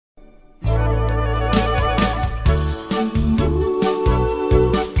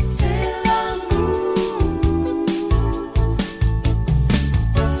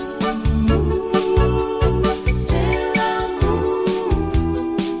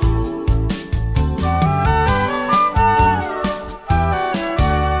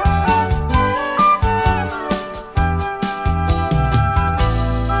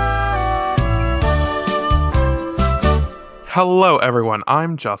Hello, everyone.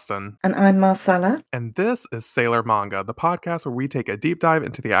 I'm Justin. And I'm Marcella. And this is Sailor Manga, the podcast where we take a deep dive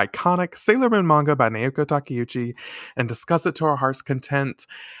into the iconic Sailor Moon manga by Naoko Takeuchi and discuss it to our heart's content.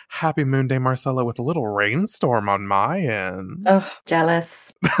 Happy Moon Day, Marcella, with a little rainstorm on my end. Oh,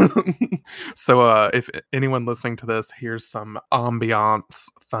 jealous. So, if anyone listening to this hears some ambiance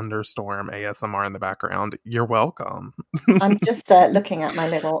thunderstorm ASMR in the background, you're welcome. I'm just looking at my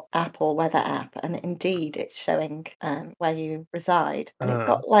little Apple weather app, and indeed it's showing where you reside. And it's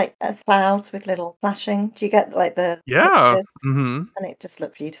got like clouds with little flashing. Do you get like the Yeah. pictures? Mm-hmm. And it just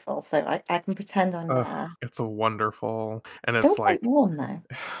looks beautiful. So I can pretend I'm there. It's a wonderful, and Still it's like, quite warm though.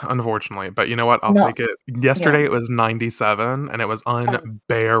 unfortunately, but you know what? I'll Not, take it. Yesterday yeah. it was 97 and it was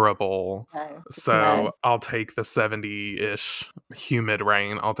unbearable. No, it's So no. I'll take the 70-ish humid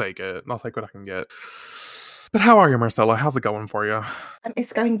rain. I'll take it. I'll take what I can get. But how are you, Marcella? How's it going for you?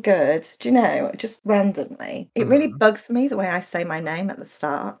 It's going good. Do you know, just randomly, it really bugs me the way I say my name at the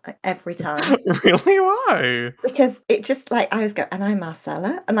start, like, every time. Really? Why? Because it just like I always go, and I'm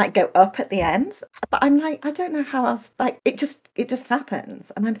Marcella, and like go up at the end. But I'm like, I don't know how else. Like it just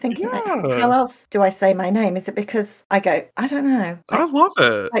happens, and I'm thinking, like, how else do I say my name? Is it because I go? I don't know. Like, I love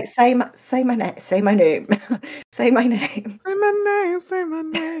it. like say my name, say my name, say my name. Say my name, say my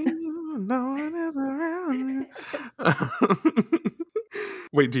name. No one is around you.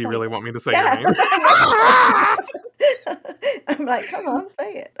 Wait, do you really want me to say your name? I'm like, come on,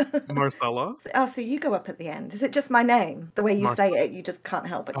 say it. Marcella? Oh, so you go up at the end. Is it just my name? The way you say it, you just can't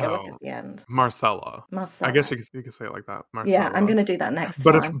help but go up at the end. Marcella. Marcella. I guess you could say it like that. Marcella. Yeah, I'm going to do that next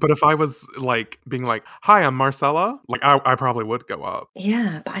time. But if I was like being like, "Hi, I'm Marcella," like I probably would go up.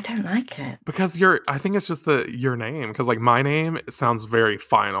 Yeah, but I don't like it. Because I think it's just your name. Because like my name sounds very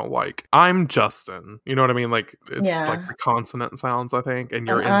final. Like I'm Justin. You know what I mean? Like it's like the consonant sounds, I think, and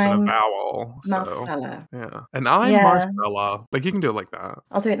your ends in a vowel. Marcella. So, yeah. And I'm Marcella. Like you can do it like that.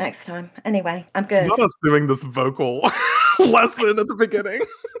 I'll do it next time. Anyway, I'm good. Not us doing this vocal lesson at the beginning.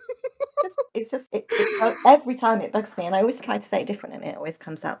 It's just every time it bugs me, and I always try to say it different, and it always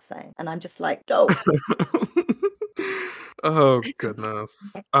comes out the same. And I'm just like, don't. Oh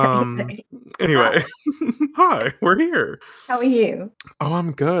goodness. Anyway, hi, we're here. How are you? Oh,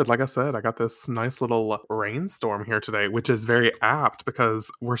 I'm good. Like I said, I got this nice little rainstorm here today, which is very apt because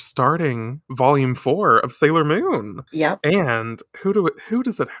we're starting volume 4 of Sailor Moon. Yep. And who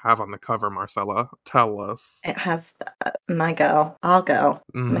does it have on the cover, Marcella? Tell us. It has my girl, our girl,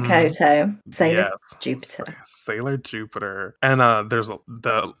 Makoto, Sailor Jupiter. Sailor Jupiter. And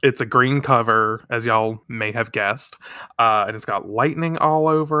it's a green cover, as y'all may have guessed. And it's got lightning all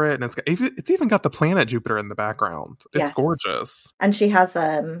over it, and it's even got the planet Jupiter in the background. It's gorgeous. And she has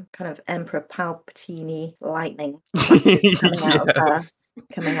kind of Emperor Palpatine lightning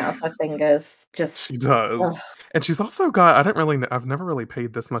coming out of her fingers. She does. And she's also got, I've never really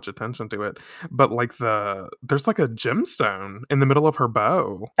paid this much attention to it, but like there's like a gemstone in the middle of her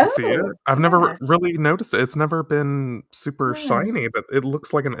bow. You see it? I've never really noticed it. It's never been super shiny, but it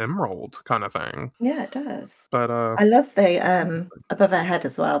looks like an emerald kind of thing. Yeah, it does. But I love the above her head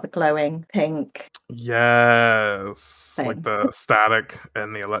as well, the glowing pink. Yes. Like the static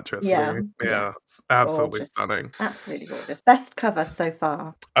and the electricity. Yeah. It's absolutely stunning. Absolutely gorgeous. Best cover so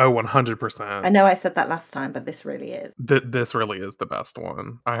far. Oh, 100%. I know I said that last time, but this really is. This really is the best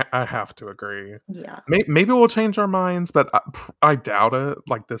one. I have to agree. Yeah. Maybe we'll change our minds, but I doubt it.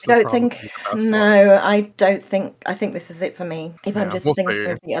 Like this is probably the best one. I don't think. I think this is it for me. If I'm just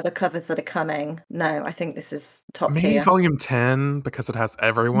thinking of the other covers that are coming, no, I think this is top tier. Maybe volume 10 because it has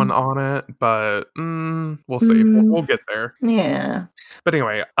everyone on it, but we'll see. We'll get there. Yeah. But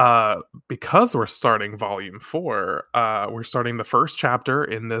anyway, because we're starting volume 4, we're starting the first chapter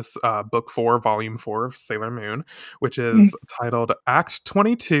in this book 4, volume 4 of Sailor Moon, which is titled Act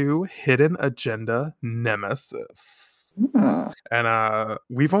 22, Hidden Agenda Nemesis. And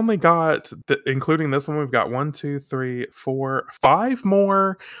we've only got, including this one, we've got 5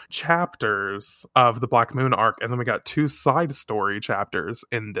 more chapters of the Black Moon arc, and then we got 2 side story chapters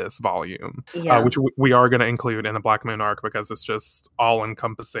in this volume, which we are going to include in the Black Moon arc because it's just all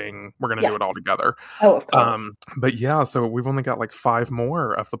encompassing. We're going to do it all together. Oh, of course. But yeah, so we've only got like 5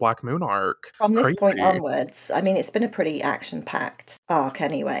 more of the Black Moon arc. From this point onwards, I mean, it's been a pretty action-packed arc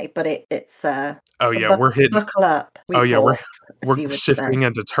anyway, but it's we're hitting. Buckle up. We're shifting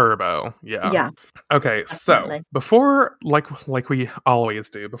into turbo. Yeah. Okay, so before, like we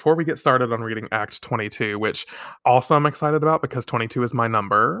always do, before we get started on reading Act 22, which also I'm excited about because 22 is my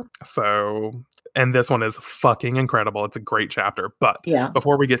number. So And this one is fucking incredible. It's a great chapter. But Yeah.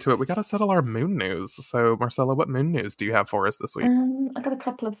 before we get to it, we got to settle our moon news. So, Marcella, what moon news do you have for us this week? I got a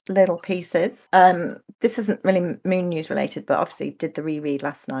couple of little pieces. This isn't really moon news related, but obviously did the reread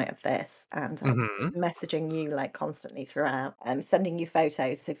last night of this, and Mm-hmm. was messaging you like constantly throughout, sending you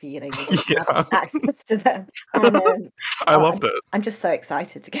photos if you didn't have Yeah. access to them. And I loved it. I'm just so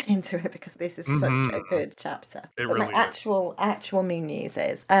excited to get into it because this is such a good chapter. It But really my is. actual moon news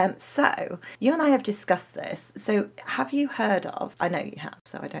is so you and I have discussed this. So have you heard of? I know you have,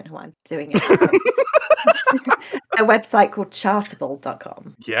 so I don't know why I'm doing it. A website called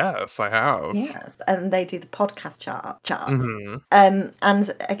chartable.com. Yes, I have. Yes, and they do the podcast charts. Mm-hmm. And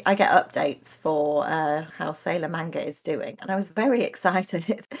I get updates for how Sailor Manga is doing. And I was very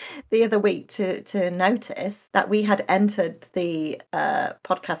excited the other week to notice that we had entered the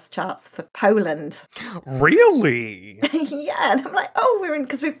podcast charts for Poland. Really? Yeah, and I'm like, oh, we're in,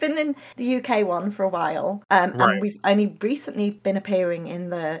 because we've been in the UK one for a while, Right. and we've only recently been appearing in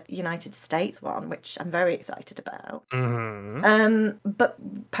the United States one, which I'm very excited about. Mm-hmm. But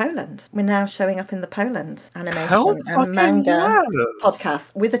Poland, we're now showing up in the Poland animation Hell and fucking manga yes.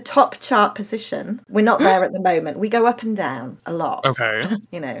 podcast with a top chart position. We're not there at the moment. We go up and down a lot. Okay.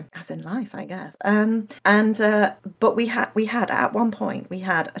 You know, as in life, I guess. But we had at one point we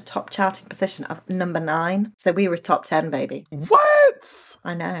had a top charting position of number 9. So we were top 10, baby. What?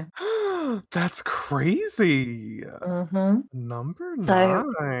 I know. That's crazy. Mm-hmm. Number So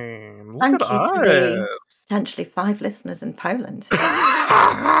 9. Look thank at you to the us. potentially 5 listeners in Poland.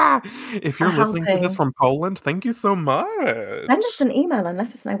 If you're listening to this from Poland, thank you so much. Send us an email and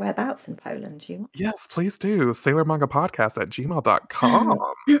let us know whereabouts in Poland you are. Yes, please do. sailormangapodcast@gmail.com.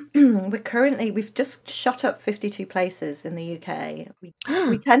 We've just shot up 52 places in the UK.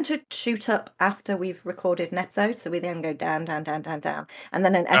 We tend to shoot up after we've recorded an episode, so we then go down, down, down, down, down, and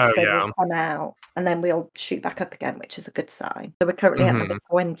then an episode will come out, and then we'll shoot back up again, which is a good sign. So we're currently at number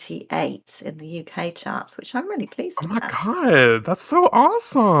 28 in the UK charts, which I'm really pleased Oh about. my god, that's so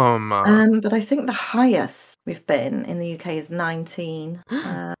awesome. But I think the highest we've been in the UK is 19,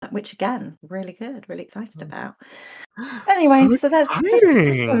 which again, really good, really excited about. Anyway, so there's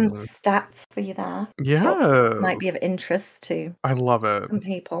just some stats for you there. Yeah, might be of interest to I love it. some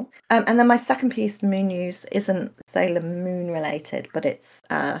people. And then my second piece of moon news isn't Sailor Moon related, but it's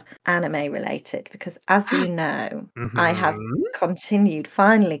anime related, because as you know, I have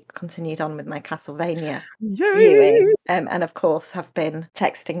finally continued on with my Castlevania viewing, and of course have been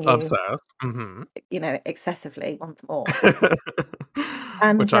texting you obsessed, you know, excessively once more.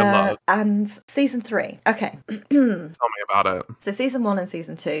 Which I love. And season 3. Okay. Tell me about it. So season 1 and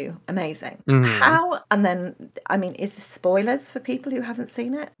season 2, amazing. How? And then, I mean, is this spoilers for people who haven't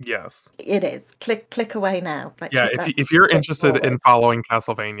seen it? Yes, it is. Click away now. Like, yeah, if you're interested in following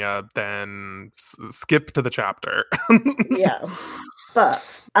Castlevania, then skip to the chapter. Yeah.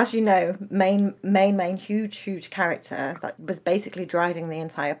 But as you know, main huge character that was basically driving the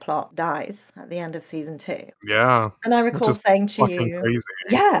entire plot dies at the end of season 2. Yeah. And I recall saying to you, crazy.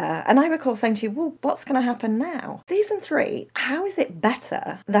 yeah, and I recall saying to you, well, what's going to happen now? Season 3, how is it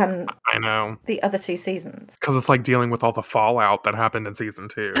better than I know the other 2 seasons? Because it's like dealing with all the fallout that happened in season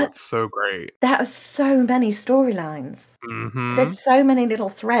 2. It's so great. There are so many storylines. There's so many little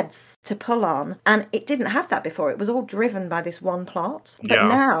threads to pull on, and it didn't have that before. It was all driven by this one plot. But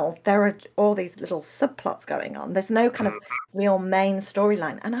now there are all these little subplots going on. There's no kind of real main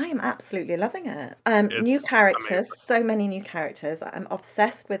storyline, and I am absolutely loving it. New characters, amazing. So many new characters. I'm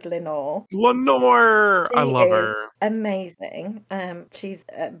obsessed with Lenore. I love her. Amazing. She's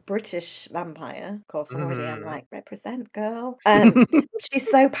a British vampire. Of course, already I'm like, represent, girl. She's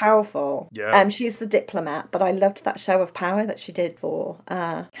so powerful. Yes. She's the diplomat, but I loved that show of power that she did for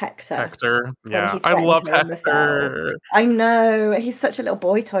Hector. Yeah, I love Hector. I know. He's such a little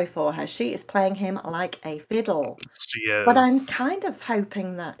boy toy for her. She is playing him like a fiddle. She is. But I'm kind of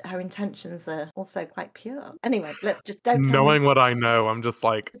hoping that her intentions are also quite pure. Anyway, let's just don't tell Knowing what I know, I'm just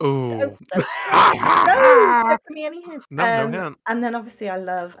like, ooh. Don't give me any hint. No hint. And then obviously I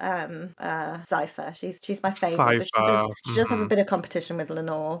love Cypher. She's my favourite. She does have a bit of competition with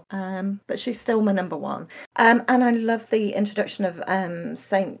Lenore. But she's still my number 1. And I love the introduction of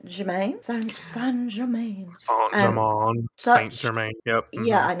Saint Germain. Saint Germain. Saint Germain. Yep.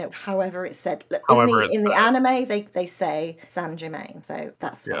 Yeah, I know. However, it's said. In the anime, they say Saint Germain. So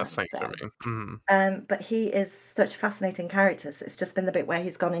that's what Saint Germain. But he is such a fascinating character. So it's just been the bit where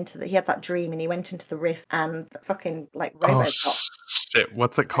he's gone into he had that dream and he went into the rift and fucking like Robocop shit,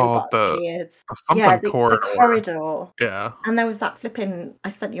 what's it called? robot The beards. Yeah, something the corridor. corridor. Yeah. And there was that flipping I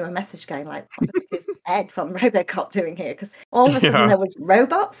sent you a message going like, "What the fuck is Ed from RoboCop doing here?" Because all of a sudden Yeah. there was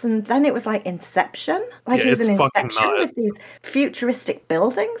robots, and then it was like Inception. Like Yeah, he was it's in fucking Inception nuts. with these futuristic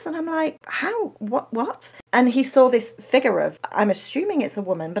buildings, and I'm like, "How? What?" And he saw this figure of, I'm assuming it's a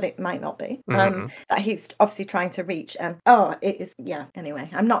woman, but it might not be, Mhm. that he's obviously trying to reach. And oh, it is, yeah. Anyway,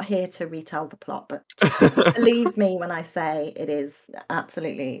 I'm not here to retell the plot, but just believe me when I say it is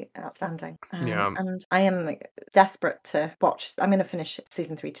absolutely outstanding. Yeah. And I am desperate to watch. I'm going to finish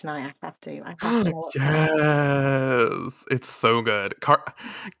season 3 tonight. I have to. I have to watch it. Yes, it's so good.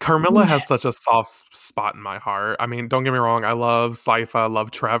 Carmilla has such a soft spot in my heart. I mean, don't get me wrong, I love Sypha,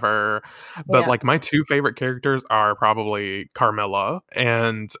 love Trevor, but, Yeah. like, my 2 favorite characters are probably Carmilla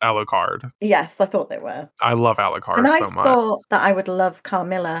and Alucard. Yes, I thought they were. I love And Alucard I so much. thought that I would love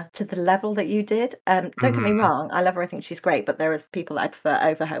Carmilla to the level that you did. Don't get me Mhm. wrong, I love her, I think she's great, but there is people that I prefer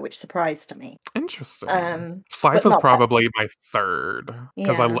over her, which surprised me. Interesting. But Sypha's not that. probably my 3rd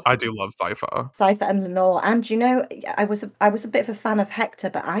 'cause Yeah. I do love Sypha. Cypher and Lenore. And you know, I was a bit of a fan of Hector,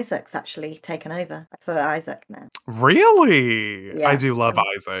 but Isaac's actually taken over. I prefer Isaac now. Really? I Yeah. do love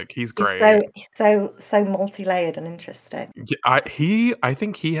Isaac, he's He's great. so multi-layered and interesting. I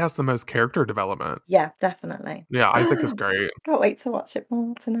think he has the most character development. Yeah, definitely. Yeah, Isaac is great. Can't wait to watch it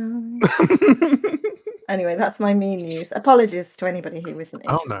more tonight. Anyway, that's my mean news. Apologies to anybody who isn't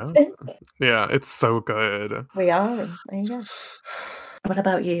Oh, no. interested. Yeah, it's so good. We are, and there you go. What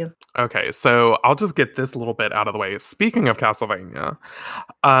about you? Okay, so I'll just get this little bit out of the way. Speaking of Castlevania,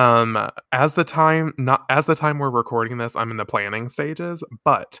 as the time we're recording this, I'm in the planning stages,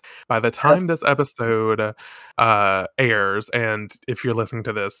 but by the time this episode airs, and if you're listening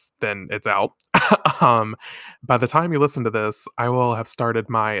to this, then it's out. um, by the time you listen to this, I will have started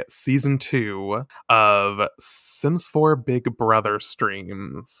my season 2 of Sims 4 Big Brother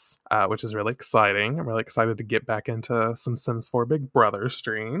streams, which is really exciting. I'm really excited to get back into some Sims 4 Big Brother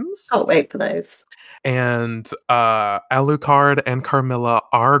streams. Can't wait for those. And Alucard and Carmilla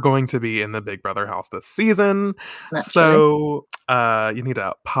are going to be in the Big Brother house this season. Naturally. So you need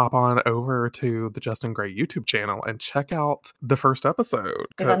to pop on over to the Justin Gray YouTube channel and check out the first episode.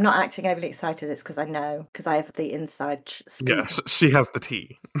 If I'm not acting overly excited, it's because I know, because I have the inside Yeah, scoop. she has the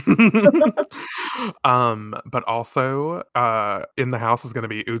tea. But also in the house is going to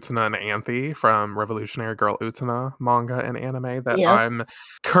be Utena and Anthe from Revolutionary Girl Utena manga and anime that Yep. I'm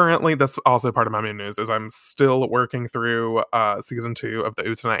currently, that's also part of my main news, is I'm still working through season 2 of the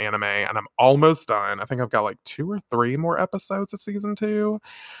Utena anime, and I'm almost done. I think I've got like 2 or 3 more episodes of season 2,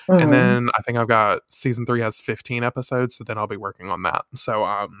 and then I think I've got season 3 has 15 episodes, so then I'll be working on that.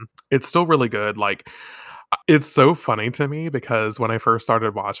 So it's still really good. Like, it's so funny to me because when I first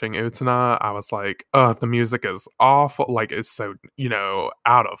started watching Utena, I was like, oh, the music is awful. Like, it's so,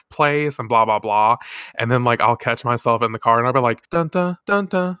 out of place and blah, blah, blah. And then, like, I'll catch myself in the car and I'll be like, dun, dun, dun,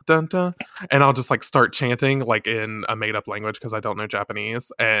 dun, dun, dun. And I'll just, like, start chanting, like, in a made up language because I don't know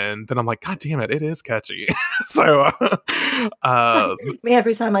Japanese. And then I'm like, God damn it, it is catchy. So, Me,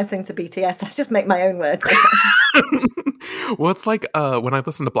 every time I sing to BTS, I just make my own words. well, it's like when I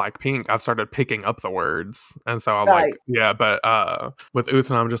listen to Blackpink, I've started picking up the words, and so I'm Right. like, yeah. But with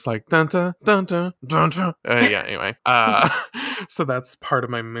Utena, I'm just like dun dun dun dun dun dun. Yeah. Anyway, so that's part of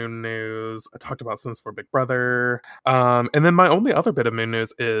my moon news. I talked about Sims 4 Big Brother, and then my only other bit of moon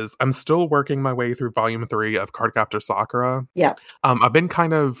news is I'm still working my way through Volume 3 of Cardcaptor Sakura. Yeah. I've been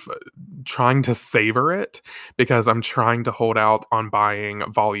kind of trying to savor it because I'm trying to hold out on buying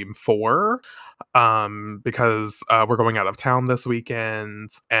Volume 4 because we're going out of town this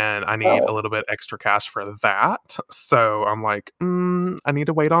weekend and I need a little bit extra cash for that. So I'm like, I need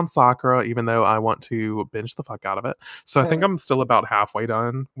to wait on Sakura, even though I want to binge the fuck out of it. So I think I'm still about halfway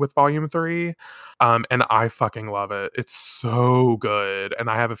done with Volume 3. And I fucking love it. It's so good. And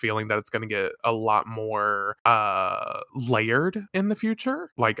I have a feeling that it's going to get a lot more layered in the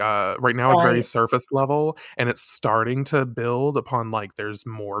future. Like right now it's very surface level and it's starting to build upon like there's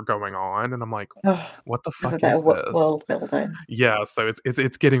more going on. And I'm like, what the fuck is this? World building. Yeah, so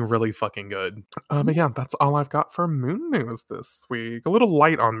it's getting really fucking good. But yeah, that's all I've got for moon news this week. A little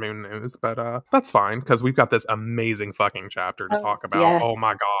light on moon news, but that's fine because we've got this amazing fucking chapter to talk about. Yes. Oh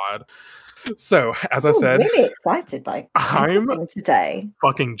my god. So, as I said, really excited by I'm today.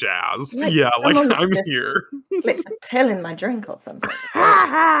 Fucking jazzed. Like, yeah, like I'm here. Slipped a pill in my drink or something.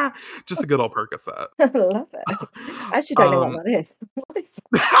 Just a good old Percocet. I love it. I actually don't know what that is. What is that?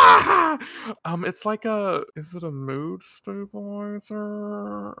 It's like is it a mood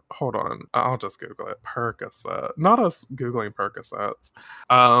stabilizer? Hold on, I'll just Google it. Percocet. Not us Googling Percocets. Percocet.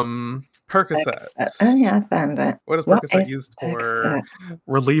 Oh Percocet. yeah, I found it. What is What Percocet is used for? Percocet?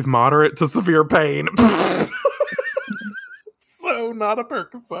 Relieve moderate to severe pain. So not a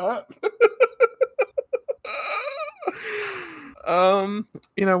Percocet.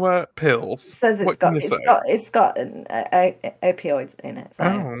 You know what? Pills. It says What can you say? it's got an, opioids in it. So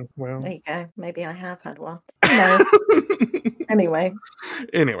Oh, well. there you go. Maybe I have had one. No. Anyway.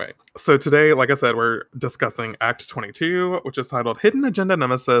 Anyway, so today, like I said, we're discussing Act 22, which is titled Hidden Agenda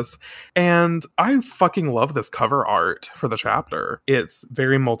Nemesis. And I fucking love this cover art for the chapter. It's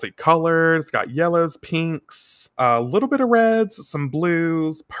very multicolored. It's got yellows, pinks, a little bit of reds, some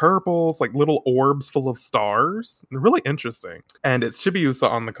blues, purples, like little orbs full of stars. Really interesting. And it's Chibiusa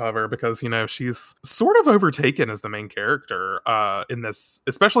on the cover because, you know, she's sort of overtaken as the main character in this,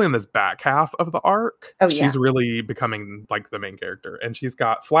 especially in this back half of the arc. Oh, yeah. She's really becoming like the main character. And she's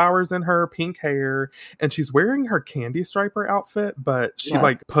got flowers in her, pink hair, and she's wearing her Candy Striper outfit, but she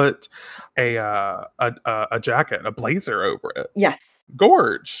like put a jacket, a blazer over it. Yes.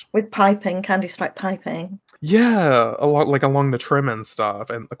 Gorge. With piping, Candy Stripe piping. Yeah, along the trim and stuff.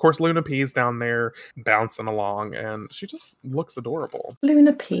 And of course Luna P's down there bouncing along, and she just looks adorable.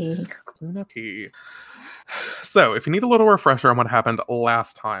 Luna P. Luna P. So, if you need a little refresher on what happened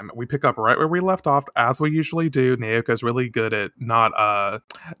last time, we pick up right where we left off, as we usually do. Naoko's really good at not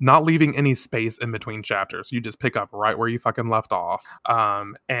leaving any space in between chapters. You just pick up right where you fucking left off.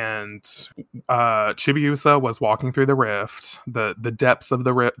 And Chibiusa was walking through the rift, the depths of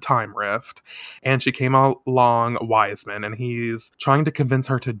the time rift, and she came along Wiseman, and he's trying to convince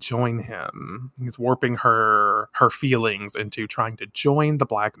her to join him. He's warping her feelings into trying to join the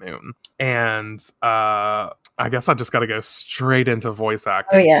Black Moon. And I guess I just got to go straight into voice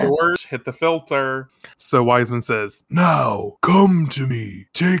acting. Oh, yeah. George, hit the filter. So Wiseman says, "Now, come to me.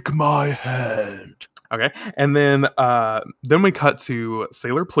 Take my hand." Okay, and then we cut to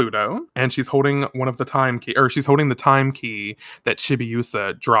Sailor Pluto, and she's holding one of the time key, or she's holding the time key that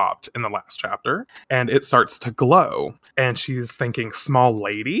Chibiusa dropped in the last chapter, and it starts to glow, and she's thinking, "Small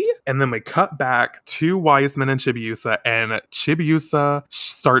lady," and then we cut back to Wiseman and Chibiusa, and Chibiusa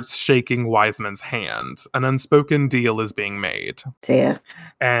starts shaking Wiseman's hand. An unspoken deal is being made. Dear.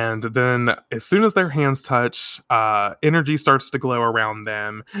 And then, as soon as their hands touch, energy starts to glow around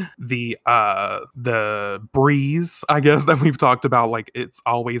them. The breeze, I guess, that we've talked about, like it's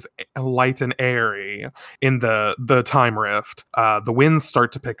always light and airy in the time rift. The winds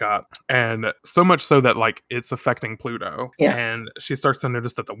start to pick up, and so much so that like it's affecting Pluto. Yeah. And she starts to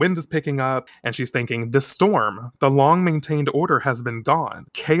notice that the wind is picking up, and she's thinking, "This storm, the long maintained order has been gone.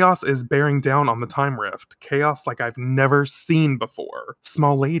 Chaos is bearing down on the time rift. Chaos like I've never seen before.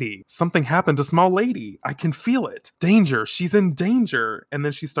 Small lady, something happened to Small lady. I can feel it. Danger, she's in danger." And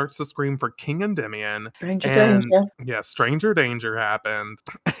then she starts to scream for King Endymion. Stranger danger. Yeah, stranger danger happened.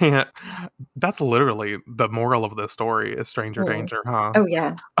 And that's literally the moral of the story is stranger danger, huh? Oh,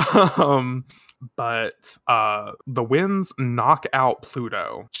 yeah. But the winds knock out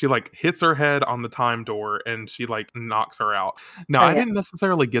Pluto. She like hits her head on the time door, and she like knocks her out. Now, I didn't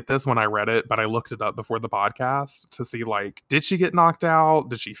necessarily get this when I read it, but I looked it up before the podcast to see like, did she get knocked out?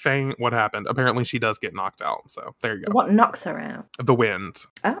 Did she faint? What happened? Apparently she does get knocked out. So there you go. What knocks her out? The wind.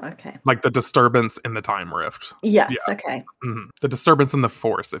 Oh, okay. Like the disturbance in the time rift. Yes, Yeah. okay. Mm-hmm. The disturbance in the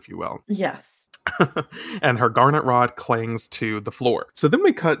force, if you will. Yes. And her garnet rod clings to the floor. So then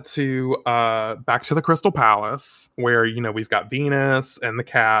we cut to back to the Crystal Palace, where, you know, we've got Venus and the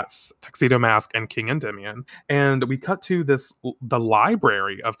cats, Tuxedo Mask, and King Endymion. And we cut to the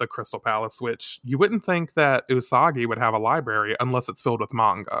library of the Crystal Palace, which you wouldn't think that Usagi would have a library unless it's filled with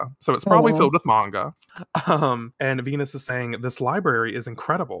manga. So it's probably filled with manga. And Venus is saying, "This library is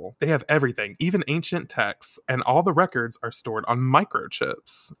incredible. They have everything, even ancient texts, and all the records are stored on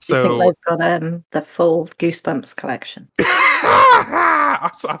microchips." Do you think they've got the full Goosebumps collection?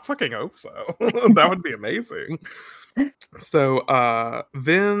 I fucking hope so. That would be amazing. So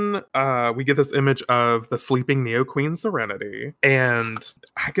then we get this image of the sleeping Neo Queen Serenity, and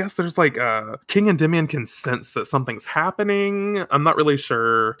I guess there's like King Endymion can sense that something's happening. I'm not really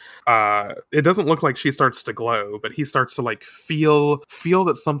sure. It doesn't look like she starts to glow, but he starts to like feel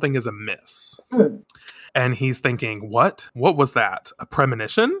that something is amiss. And he's thinking, what was that, a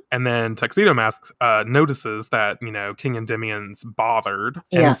premonition? And then Tuxedo Mask notices that, you know, King Endymion's bothered,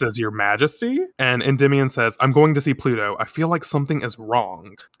 and he says, Your Majesty. And Endymion says, I'm going to see Pluto. I feel like something is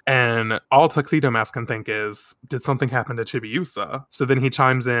wrong. And all Tuxedo Mask can think is, did something happen to Chibiusa? So then he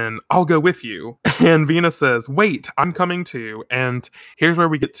chimes in, I'll go with you. And Venus says, wait, I'm coming too. And here's where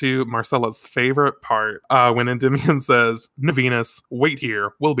we get to Marcella's favorite part, when Endymion says, no, Venus, wait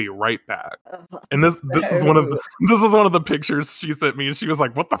here. We'll be right back. And this is one of the pictures she sent me, and she was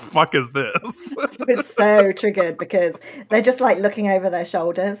like, what the fuck is this? I was so triggered because they're just like looking over their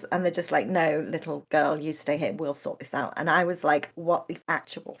shoulders and they're just like, no, little girl, you stay here, we'll sort this out. And I was like, what the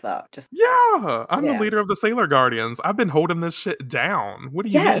actual fuck? I'm the leader of the Sailor Guardians. I've been holding this shit down. What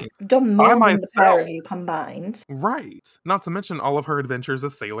do you mean? Done more than the pair of you combined. Right. Not to mention all of her adventures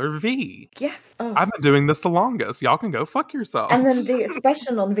as Sailor V. Yes. Oh. I've been doing this the longest. Y'all can go fuck yourselves. And then the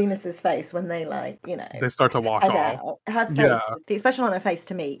expression on Venus's face when they, like, you know, they start to walk off. Her face, the expression on her face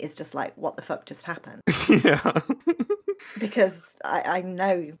to me is just like, what the fuck just happened? Yeah. Because I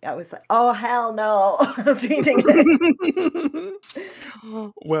know, I was like, oh, hell no. I was reading it.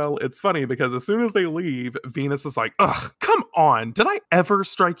 Well, it's funny because as soon as they leave, Venus is like, ugh, come on. Did I ever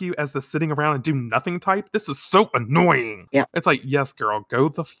strike you as the sitting around and do nothing type? This is so annoying. Yeah. It's like, yes, girl, go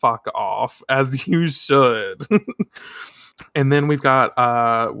the fuck off, as you should. And then we've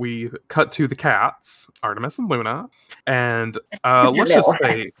got, we cut to the cats, Artemis and Luna. And let's just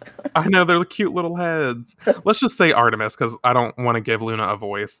say, I know they're cute little heads. Let's just say Artemis, because I don't want to give Luna a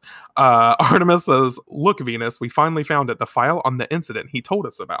voice. Artemis says, look, Venus, we finally found it, the file on the incident he told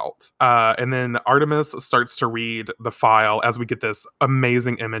us about. And then Artemis starts to read the file as we get this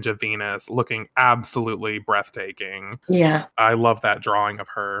amazing image of Venus looking absolutely breathtaking. Yeah. I love that drawing of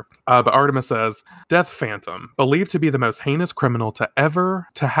her. But Artemis says, Death Phantom, believed to be the most heinous criminal to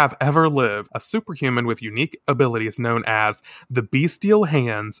have ever lived, a superhuman with unique abilities known as the bestial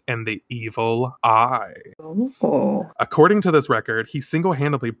hands and the evil eye. Oh. According to this record, he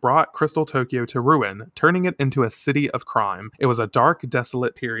single-handedly brought Crystal Tokyo to ruin, turning it into a city of crime. It was a dark,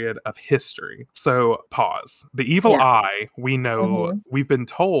 desolate period of history. So, pause. The evil eye, we know, we've been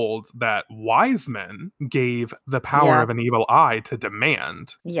told that Wiseman gave the power of an evil eye to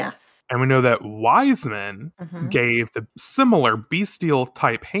Demand. Yes. And we know that Wiseman gave the similar bestial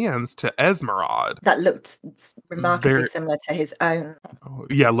type hands to Esmeralda. That looked remarkably similar to his own.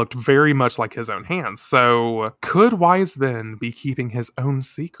 Yeah, looked very much like his own hands. So could Wiseman be keeping his own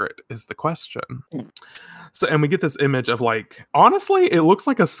secret is the question. So, and we get this image of, like, honestly, it looks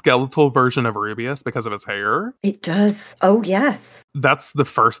like a skeletal version of Rubius because of his hair. It does. Oh, yes. That's the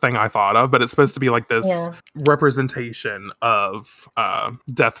first thing I thought of, but it's supposed to be like this representation of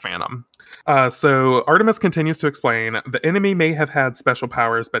Death Phantom. So Artemis continues to explain, the enemy may have had special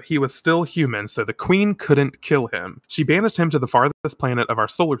powers, but he was still human, so the queen couldn't kill him. She banished him to the farthest planet of our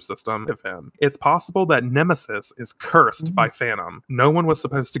solar system of him. It's possible that Nemesis is cursed by Phantom. No one was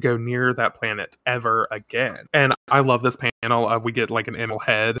supposed to go near that planet ever again. And I love this panel of, we get like an animal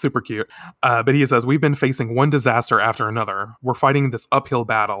head, super cute. But he says, we've been facing one disaster after another. We're fighting this uphill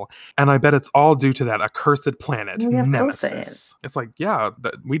battle, and I bet it's all due to that accursed planet, Nemesis. It's like,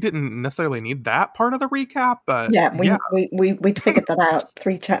 we didn't necessarily need that part of the recap, but we figured that out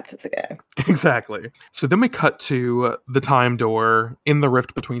 3 chapters ago. Exactly. So then we cut to the time door in the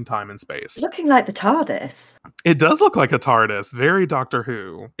rift between time and space. Looking like the TARDIS. It does look like a TARDIS. Very Doctor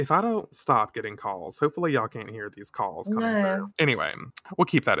Who. If I don't stop getting calls, hopefully y'all can't hear these calls coming through. Anyway, we'll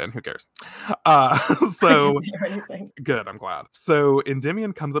keep that in. Who cares? So good. I'm glad. So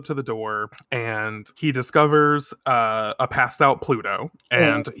Endymion comes up to the door and he discovers a passed out Pluto,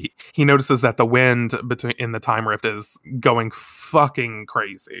 and he notices that the wind in the time rift is going fucking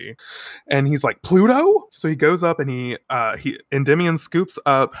crazy. And he's like, Pluto? So he goes up and Endymion scoops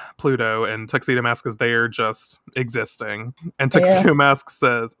up Pluto, and Tuxedo Mask is there just existing. And Tuxedo Mask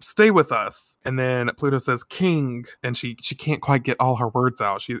says, stay with us. And then Pluto says, King. And she can't quite get all her words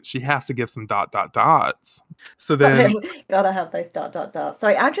out. She has to give some ... So then gotta have those ...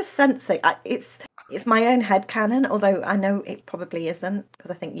 Sorry, I'm just sensing it's my own headcanon, although I know it probably isn't,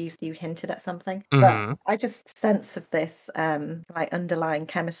 because I think you hinted at something. But I just sense of this like underlying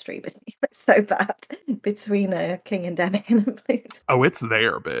chemistry between so bad between King Endymion and Pluto. Oh, it's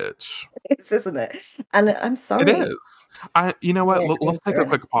there, bitch. It's, isn't it? And I'm sorry. It is. You know what? Let's take a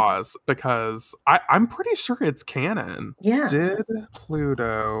quick pause, because I'm pretty sure it's canon. Yeah. Did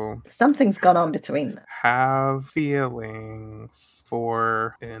Pluto something's gone on between them? Have feelings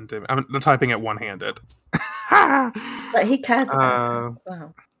for Endymion? I'm typing it one-handed. But he cares about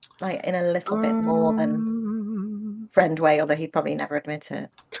well, like in a little bit more than friend way, although he'd probably never admit it.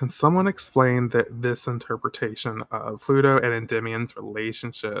 Can someone explain this interpretation of Pluto and Endymion's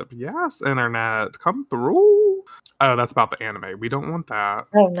relationship? Yes, internet, come through. Oh, that's about the anime. We don't want that.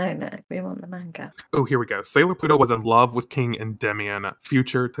 Oh, no. We want the manga. Oh, here we go. Sailor Pluto was in love with King Endymion,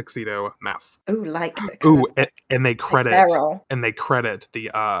 future Tuxedo Mask. Ooh, like... Ooh, and they credit... Beryl. And they credit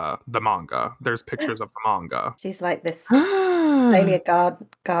the manga. There's pictures of the manga. She's like this failure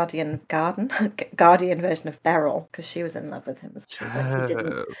guardian version of Beryl, because she was in love with him. She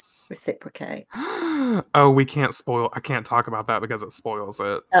didn't reciprocate. Oh, we can't spoil. I can't talk about that because it spoils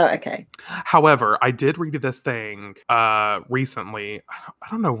it. Oh, okay. However, I did read this thing recently. I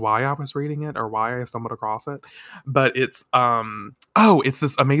don't know why I was reading it or why I stumbled across it, but it's it's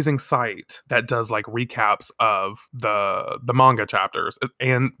this amazing site that does like recaps of the manga chapters,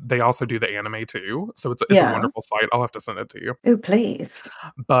 and they also do the anime too. So it's a wonderful site. I'll have to send it to you. Oh, please.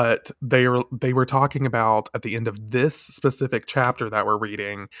 But they were talking about at the end of this specific chapter that we're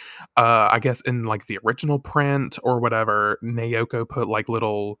reading, I guess in like the original print or whatever, Naoko put like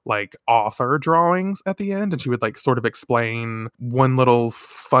little like author drawings at the end, and she would like sort of explain one little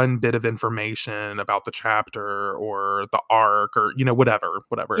fun bit of information about the chapter or the arc or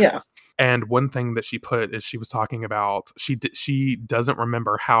whatever it is. And one thing that she put is she was talking about she doesn't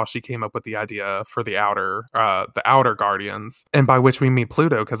remember how she came up with the idea for the outer guardians, and by which we mean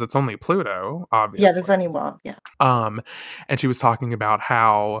Pluto, because it's only Pluto, obviously. Yeah, there's only one. Yeah. And she was talking about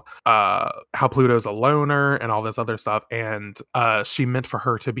how Pluto's a loner and all this other stuff, and she meant for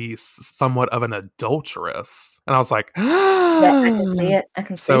her to be somewhat of an adulteress. And I was like, yeah, I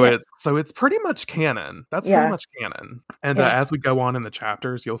can see it. So it's pretty much canon. That's pretty much canon. And as we go on in the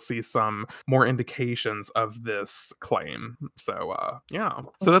chapters, you'll see some more indications of this claim. So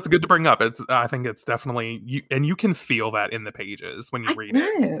so that's good to bring up. I think it's definitely you can feel that in the pages when you read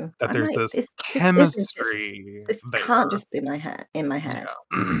it. That there's this chemistry. This can't just be in my head.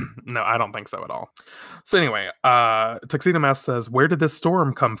 Yeah. No, I don't think so at all. So anyway, Tuxedo Mask says, "Where did this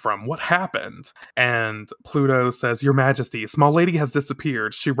storm come from? What happened?" And Pluto says, "Your Majesty, small lady has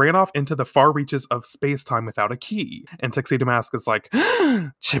disappeared. She ran off into the far reaches of space-time without a key." And Tuxedo Mask is like,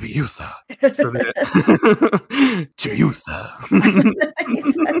 "Chibiusa." So Chibiusa.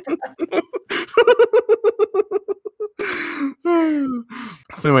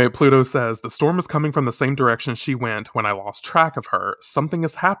 So anyway, Pluto says, "The storm is coming from the same direction she went when I lost track of her. Something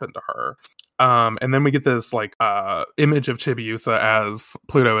has happened to her." And then we get this like image of Chibiusa as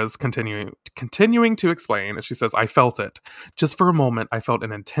Pluto is continuing to explain. And she says, "I felt it. Just for a moment, I felt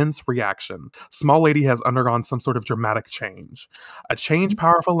an intense reaction. Small lady has undergone some sort of dramatic change. A change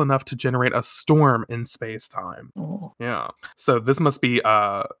powerful enough to generate a storm in space-time." Oh. Yeah. So this must be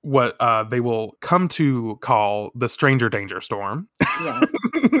what they will come to call the Stranger Danger storm. Yeah.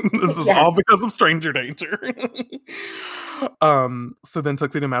 This is all because of Stranger Danger. So then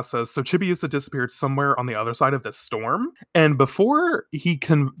Tuxedo Mask says, "So Chibiusa disappeared somewhere on the other side of this storm, and before he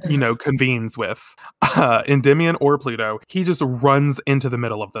convenes with Endymion or Pluto, he just runs into the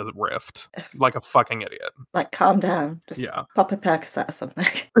middle of the rift like a fucking idiot." Like, calm down. Just pop a Percocet or something.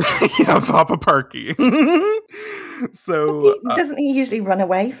 Yeah, pop a Perky. So doesn't he usually run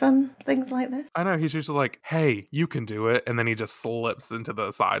away from things like this? I know, he's usually like, "Hey, you can do it," and then he just slips into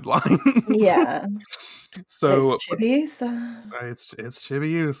the sideline. Yeah. So it's Chibiusa. It's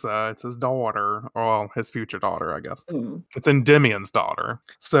Chibiusa. It's his daughter. Well, his future daughter, I guess. Mm. It's Endymion's daughter.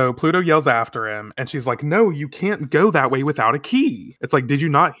 So Pluto yells after him, and she's like, "No, you can't go that way without a key." It's like, did you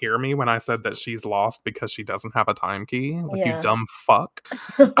not hear me when I said that she's lost because she doesn't have a time key? Like, you dumb fuck.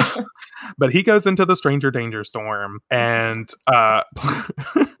 But he goes into the Stranger Danger storm, and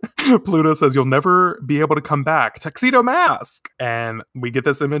Pluto says, "You'll never be able to come back. Tuxedo Mask." And we get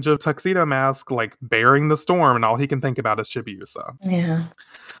this image of Tuxedo Mask like bearing the storm, and all he can think about is Chibiusa. Yeah.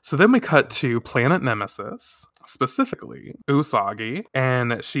 So then we cut to Planet Nemesis, specifically Usagi,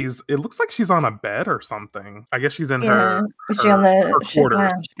 and it looks like she's on a bed or something. I guess she's in her Is she on the quarters.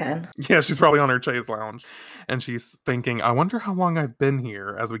 lounge again? Yeah, she's probably on her chaise lounge. And she's thinking, "I wonder how long I've been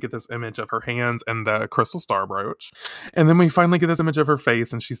here," as we get this image of her hands and the crystal star brooch. And then we finally get this image of her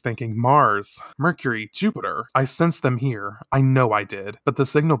face, and she's thinking, "Mars, Mercury, Jupiter. I sensed them here. I know I did. But the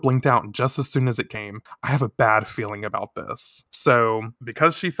signal blinked out just as soon as it came. I have a bad feeling about this." So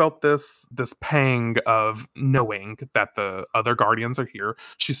because she felt this pang of knowing that the other guardians are here,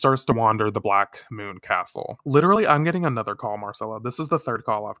 she starts to wander the Black Moon Castle. Literally, I'm getting another call, Marcella. This is the third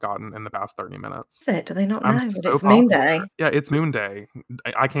call I've gotten in the past 30 minutes. Is it? Do they not know I'm that so it's Moon bothered. Day? Yeah, it's Moon Day.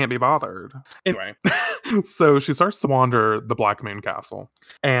 I can't be bothered. Anyway, so she starts to wander the Black Moon Castle.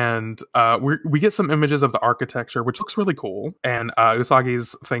 And And we get some images of the architecture, which looks really cool. And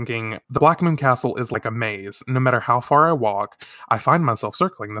Usagi's thinking, the Black Moon Castle is like a maze. No matter how far I walk, I find myself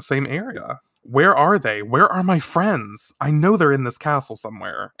circling the same area. Where are they? Where are my friends? I know they're in this castle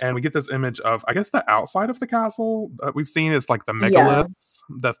somewhere. And we get this image of, I guess, the outside of the castle that we've seen is like the megaliths,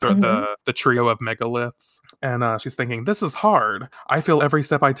 the trio of megaliths. And she's thinking, this is hard. I feel every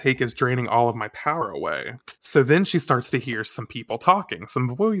step I take is draining all of my power away. So then she starts to hear some people talking,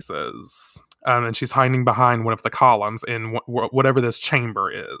 some voices. And she's hiding behind one of the columns in whatever this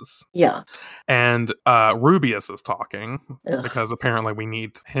chamber is. Yeah. And Rubius is talking because apparently we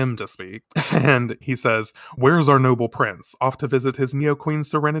need him to speak. And he says, where's our noble prince? Off to visit his Neo-Queen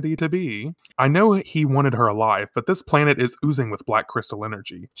Serenity to be. I know he wanted her alive, but this planet is oozing with black crystal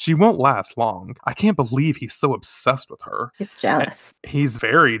energy. She won't last long. I can't believe he's so obsessed with her. He's jealous. He's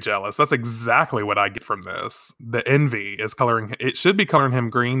very jealous. That's exactly what I get from this. The envy is coloring, it should be coloring him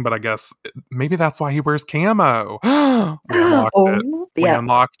green, but I guess maybe that's why he wears camo. We unlocked it. We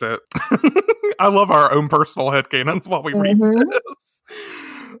unlocked it. I love our own personal headcanons while we read this.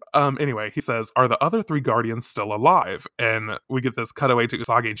 Anyway, he says, are the other 3 guardians still alive? And we get this cutaway to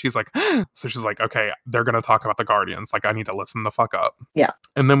Usagi, and she's like, so she's like, okay, they're going to talk about the guardians. Like, I need to listen the fuck up. Yeah.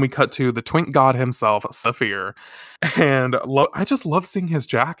 And then we cut to the twink god himself, Saphir. And I just love seeing his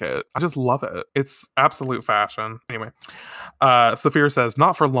jacket. I just love it. It's absolute fashion. Anyway, Saphir says,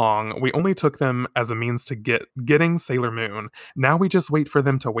 not for long. We only took them as a means to getting Sailor Moon. Now we just wait for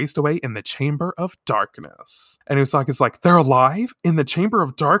them to waste away in the Chamber of Darkness. And Usagi's like, they're alive? In the Chamber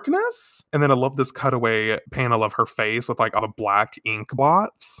of Darkness? And then I love this cutaway panel of her face with like all the black ink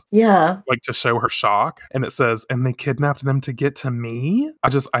blots. Yeah. Like to show her shock. And it says, and they kidnapped them to get to me?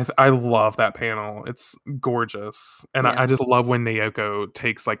 I love that panel. It's gorgeous. And I just love when Naoko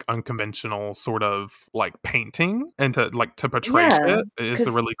takes like unconventional sort of like painting and to portray it. It's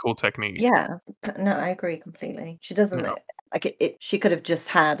a really cool technique. Yeah. No, I agree completely. She doesn't... Yeah. Like she could have just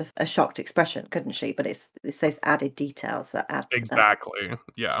had a shocked expression, couldn't she? But it's those added details that add to exactly.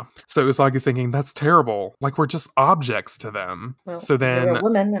 Yeah. So Usagi's thinking, that's terrible. Like we're just objects to them. Well, so then you're a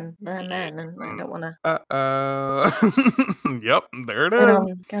woman and they're men, and I don't want to. Yep, there it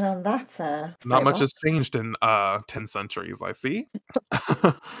is. Get on that. Not much has changed in 10 centuries, I see.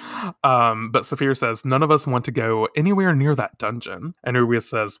 But Saphir says, none of us want to go anywhere near that dungeon. And Rubius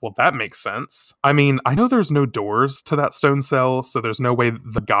says, well, that makes sense. I mean, I know there's no doors to that stone cell, so there's no way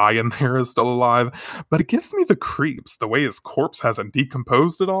the guy in there is still alive, but it gives me the creeps, the way his corpse hasn't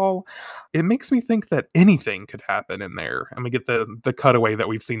decomposed at all. It makes me think that anything could happen in there. And we get the cutaway that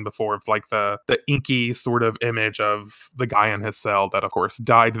we've seen before of like the inky sort of image of the guy in his cell that of course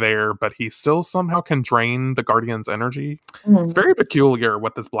died there, but he still somehow can drain the Guardian's energy. It's very peculiar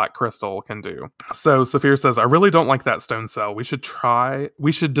what this black crystal can do. So Saphir says, I really don't like that stone cell. We should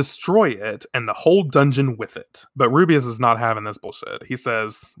destroy it and the whole dungeon with it. But Rubius is not having this bullshit. He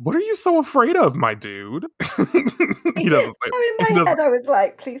says, what are you so afraid of, my dude? He doesn't say in my head I was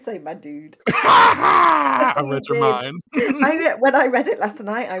like, please say my dude. I read your mind. When I read it last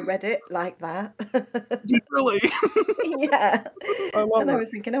night, I read it like that. Did you really? Yeah. I love it. I was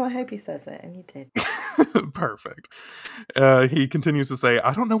thinking, I hope he says it, and he did. Perfect. He continues to say,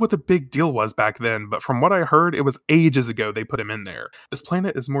 I don't know what the big deal was back then, but from what I heard, it was ages ago they put him in there. This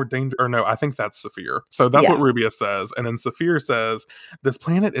planet is more dangerous. Or no, I think that's Saphir. So that's what Rubius says. And then Saphir says, this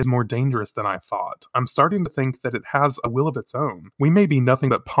planet is more dangerous than I thought. I'm starting to think that it has a will of its own. We may be nothing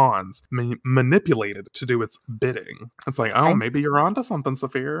but pawns, manipulated to do its bidding. It's like, oh, maybe you're onto something,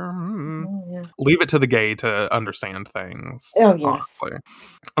 Saphir. Leave it to the gay to understand things. Oh, yes. Honestly.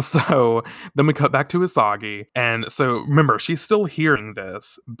 So then we cut back to Usagi. And so remember, she's still hearing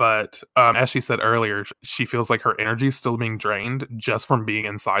this, but as she said earlier, she feels like her energy is still being drained just from being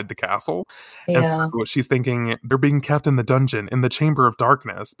inside the castle. Yeah. And so she's thinking they're being kept in the dungeon, in the Chamber of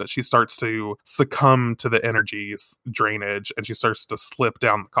Darkness, but she starts to succumb to the energy's drainage and she starts to slip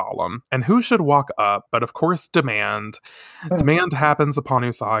down the column. And who should walk up but of course Demand. Demand happens upon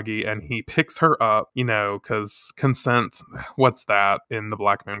Usagi and he picks her up, because consent, what's that in the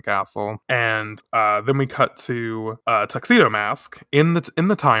Black Moon Castle? And then we cut to Tuxedo Mask in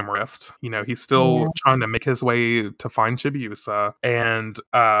the time rift. He's still trying to make his way to find Chibiusa. And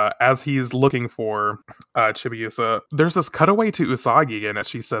as he's looking for Chibiusa, there's this cutaway to Usagi and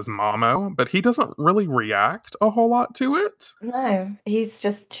she says Mamo, but he doesn't really react a whole lot to it. No, he's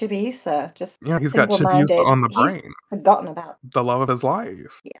just Chibiusa. He's got Chibiusa on the brain. He's forgotten about the love of his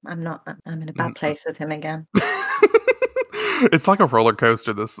life. Yeah, I'm in a bad place with him again. It's like a roller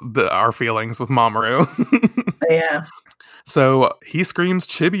coaster, our feelings with Mamoru. Yeah. So he screams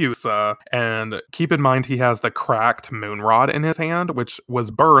Chibiusa, and keep in mind he has the cracked moon rod in his hand, which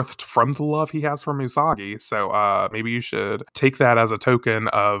was birthed from the love he has for Usagi. So maybe you should take that as a token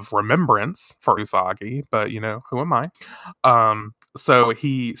of remembrance for Usagi, but who am I? So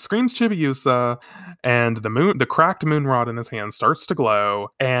he screams Chibiusa, and the cracked moon rod in his hand starts to glow,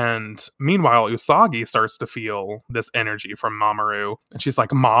 and meanwhile Usagi starts to feel this energy from Mamoru, and she's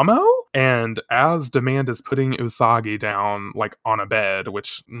like, Mamo? And as Demand is putting Usagi down like on a bed,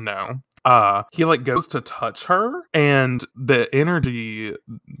 which no, he like goes to touch her, and the energy,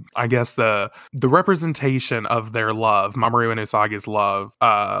 I guess the representation of their love, Mamoru and Usagi's love,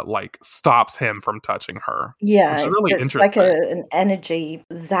 like stops him from touching her. Yeah, Which is really it's like interesting. an energy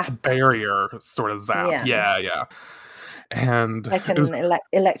zap. Barrier sort of zap. Yeah. And like an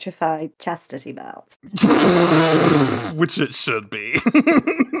electrified chastity belt. Which it should be.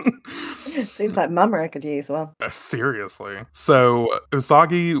 Seems like Mamoru could use one. Seriously. So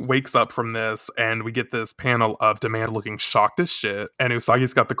Usagi wakes up from this, and we get this panel of Demand looking shocked as shit. And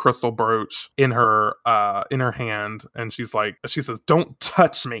Usagi's got the crystal brooch in her hand, and she says, "Don't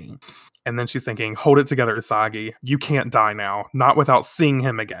touch me." And then she's thinking, hold it together, Usagi. You can't die now, not without seeing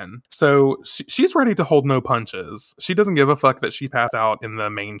him again. So she's ready to hold no punches. She doesn't give a fuck that she passed out in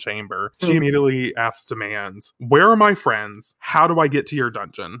the main chamber. She immediately asks Demand, where are my friends? How do I get to your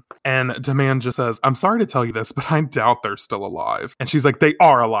dungeon? And Demand just says, I'm sorry to tell you this, but I doubt they're still alive. And she's like, they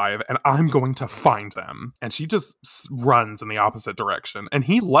are alive, and I'm going to find them. And she just runs in the opposite direction. And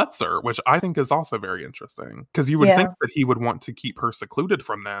he lets her, which I think is also very interesting. Because you would think that he would want to keep her secluded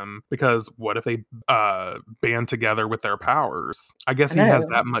from them, because what if they band together with their powers? I guess he has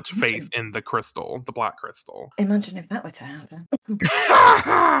that much faith in the crystal, the black crystal. Imagine if that were to happen.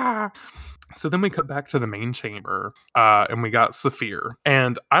 So then we cut back to the main chamber, and we got Saphir.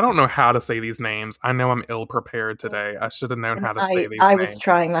 And I don't know how to say these names. I know I'm ill-prepared today. I should have known how to say these names. I was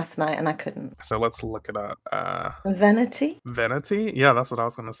trying last night, and I couldn't. So let's look it up. Veneti? Veneti? Yeah, that's what I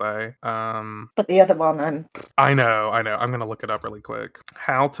was going to say. But the other one, I know. I'm going to look it up really quick.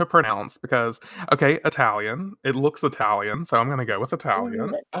 How to pronounce, because, okay, Italian. It looks Italian, so I'm going to go with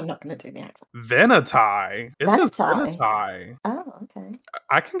Italian. I'm not going to do the accent. Veneti. It says Veneti. Oh, okay.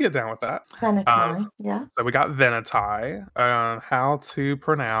 I can get down with that. Veneti, yeah. So we got Veneti. How to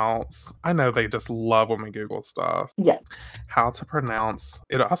pronounce. I know they just love when we Google stuff. Yeah. How to pronounce.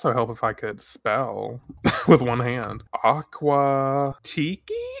 It'd also help if I could spell with one hand. Aqua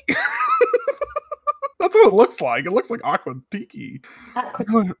Tiki? That's what it looks like. It looks like Aqua Tiki.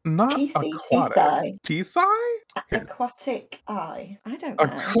 Not aquatic. Tisai? Aquatic eye. I don't know.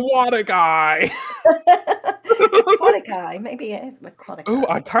 Aquatic eye. Aquatic eye. Maybe it is aquatic eye. Oh,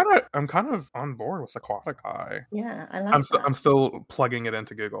 I'm kind of on board with aquatic eye. Yeah, I like that. I'm still plugging it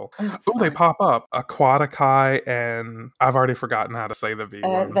into Google. Oh, they pop up. Aquatic eye, and I've already forgotten how to say the V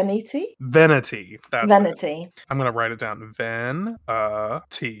one. Veneti? Veneti. That's Veneti. It. I'm gonna write it down.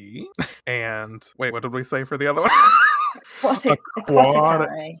 T. And wait, what did we say for the other one? Aquatic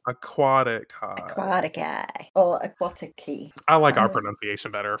eye. Or aquatic key. I like our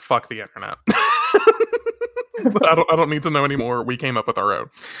pronunciation better. Fuck the internet. I don't need to know anymore. We came up with our own.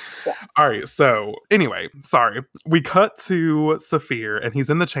 Yeah. All right. So anyway, sorry. We cut to Saphir, and he's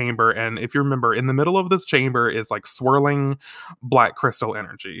in the chamber. And if you remember, in the middle of this chamber is like swirling black crystal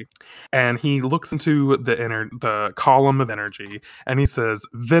energy. And he looks into the column of energy, and he says,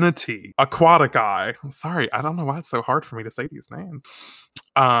 Veneti, aquatic eye. Sorry, I don't know why it's so hard for me to say these names.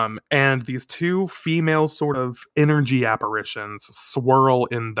 And these two female sort of energy apparitions swirl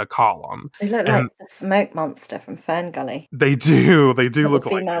in the column. They look like the smoke monster from Fern Gully. They do look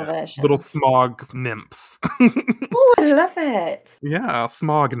like little smog nymphs. Oh, I love it. Yeah,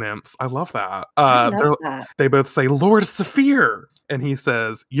 smog nymphs. I love that. I love that. They both say, Lord Saphir! And he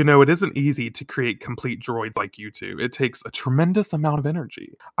says, it isn't easy to create complete droids like you two. It takes a tremendous amount of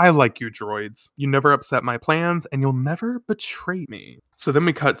energy. I like you droids. You never upset my plans, and you'll never betray me. So then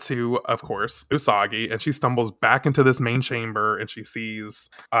we cut to, of course, Usagi, and she stumbles back into this main chamber, and she sees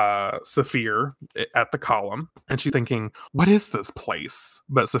Saphir at the column, and she's thinking, what is this place?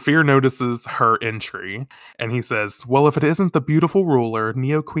 But Saphir notices her entry, and he says, well, if it isn't the beautiful ruler,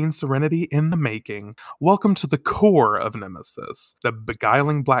 Neo Queen Serenity in the making, welcome to the core of Nemesis, the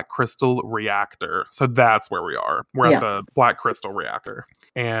beguiling black crystal reactor. So that's where we are. We're at the black crystal reactor.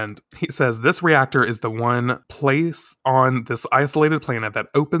 And he says, this reactor is the one place on this isolated planet planet that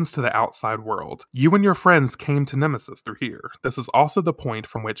opens to the outside world. You and your friends came to Nemesis through here. This is also the point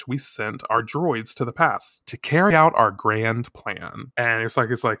from which we sent our droids to the past to carry out our grand plan. And it's like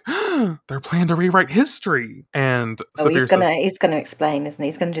their plan to rewrite history. And Saphir says, he's gonna explain, isn't he?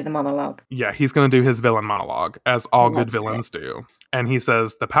 He's gonna do the monologue. Yeah, he's gonna do his villain monologue, as all good villains do. And he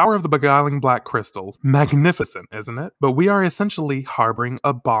says, the power of the beguiling black crystal, magnificent, isn't it? But we are essentially harboring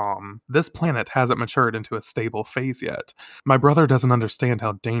a bomb. This planet hasn't matured into a stable phase yet. My brother doesn't understand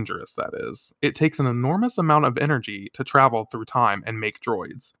how dangerous that is. It takes an enormous amount of energy to travel through time and make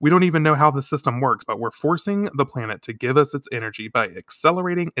droids. We don't even know how the system works, but we're forcing the planet to give us its energy by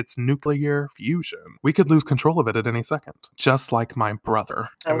accelerating its nuclear fusion. We could lose control of it at any second, just like my brother.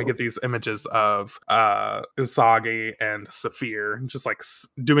 And we get these images of Usagi and Saphir just like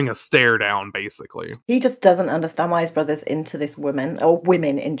doing a stare down, basically. He just doesn't understand why his brother's into this woman, or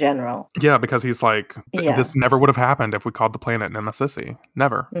women in general. Yeah, because he's like, this never would have happened if we called the planet Nemesis.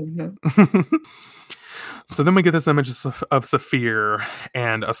 Never. Mm-hmm. So then we get this image of Saphir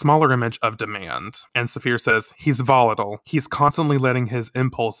and a smaller image of Demand. And Saphir says, he's volatile. He's constantly letting his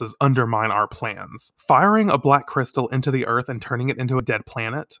impulses undermine our plans. Firing a black crystal into the earth and turning it into a dead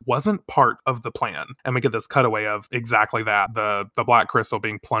planet wasn't part of the plan. And we get this cutaway of exactly that, the black crystal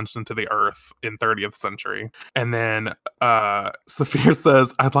being plunged into the earth in 30th century. And then Saphir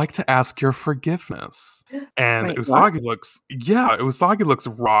says, I'd like to ask your forgiveness. And wait, Usagi looks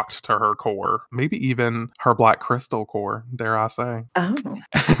rocked to her core. Maybe even her black crystal core, dare I say. Oh.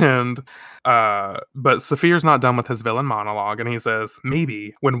 And but Saphir's not done with his villain monologue, and he says,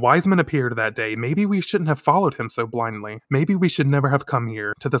 maybe when Wiseman appeared that day, maybe we shouldn't have followed him so blindly. Maybe we should never have come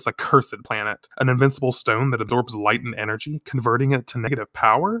here to this accursed planet, an invincible stone that absorbs light and energy, converting it to negative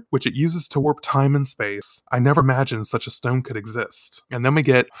power, which it uses to warp time and space. I never imagined such a stone could exist. And then we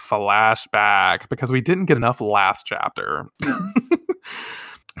get flashback, because we didn't get enough last chapter.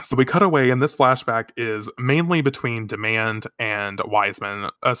 So we cut away, and this flashback is mainly between Demand and Wiseman,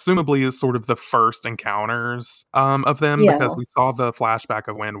 assumably sort of the first encounters of them, because we saw the flashback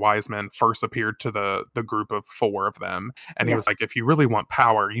of when Wiseman first appeared to the group of 4 of them, and he was like, if you really want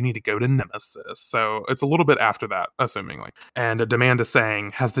power, you need to go to Nemesis. So it's a little bit after that, assumingly. And Demand is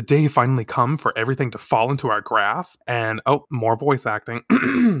saying, has the day finally come for everything to fall into our grasp? And, more voice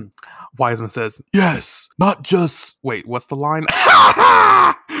acting. Wiseman says, yes, not just... Wait, what's the line?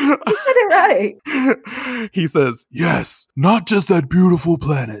 You said it right. He says, yes, not just that beautiful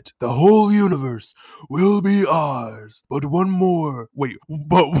planet. The whole universe will be ours. But one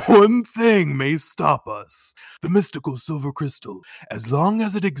thing may stop us. The mystical silver crystal. As long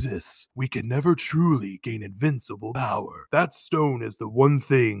as it exists, we can never truly gain invincible power. That stone is the one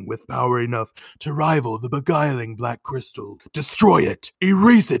thing with power enough to rival the beguiling black crystal. Destroy it.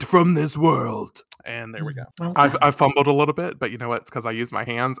 Erase it from this world. And there we go. Okay. I've fumbled a little bit, but you know what? It's because I use my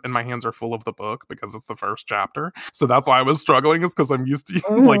hands, and my hands are full of the book because it's the first chapter. So that's why I was struggling, is because I'm used to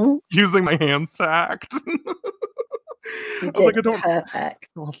like using my hands to act. Perfect.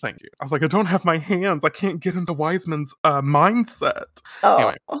 Well, thank you. I was like, I don't have my hands. I can't get into Wiseman's mindset. Oh,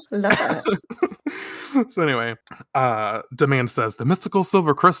 anyway. Love it. So anyway, Demand says, the mystical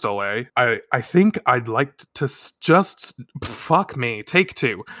silver crystal, eh? I think I'd like to just... Fuck me. Take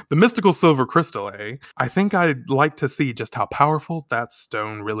 2. The mystical silver crystal, eh? I think I'd like to see just how powerful that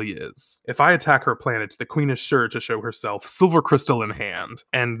stone really is. If I attack her planet, the queen is sure to show herself silver crystal in hand.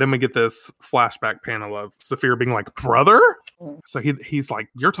 And then we get this flashback panel of Saphir being like, brother? So he's like,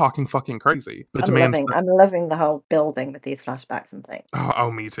 you're talking fucking crazy. But I'm loving the whole building with these flashbacks and things.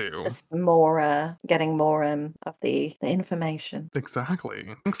 Oh, me too. Just more, getting more of the information.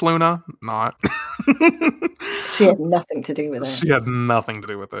 Exactly. Thanks, Luna. Not. She had nothing to do with it. She had nothing to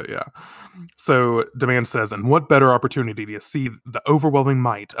do with it, yeah. So Demand says, and what better opportunity to see the overwhelming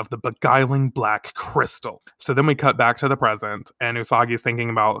might of the beguiling black crystal? So then we cut back to the present, and Usagi's thinking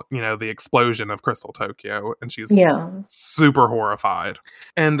about, the explosion of Crystal Tokyo, and she's super horrified.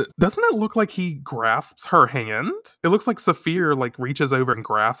 And doesn't it look like he grasps her hand? It looks like Saphir reaches over and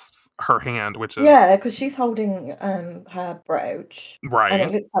grasps her hand, which is... Yeah, because she's holding her brooch. Right. And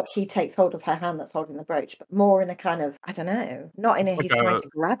it looks like he takes hold of her hand that's holding the brooch, but more in a kind of, I don't know, not in a he's trying to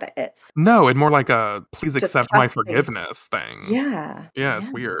grab it. No, and more like a please accept my forgiveness thing. Yeah. Yeah,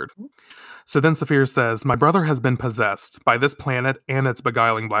 it's weird. So then Saphir says, my brother has been possessed by this planet and its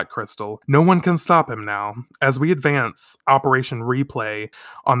beguiling black crystal. No one can stop him now. As we advance advance Operation Replay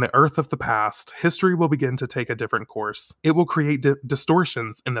on the Earth of the past, history will begin to take a different course. It will create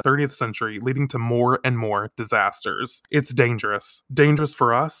distortions in the 30th century, leading to more and more disasters. It's dangerous. Dangerous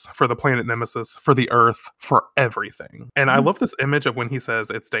for us, for the planet Nemesis, for the Earth, for everything. And I love this image of when he says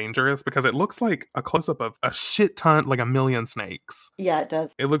it's dangerous because it looks like a close-up of a shit ton, like a million snakes. Yeah, it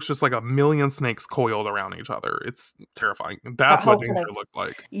does. It looks just like a million snakes coiled around each other. It's terrifying. That's what danger looks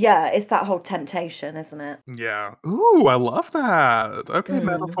like. Yeah, it's that whole temptation, isn't it? Yeah. Ooh, I love that. Okay,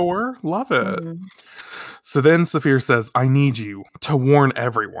 metaphor. Love it. So then Saphir says, I need you to warn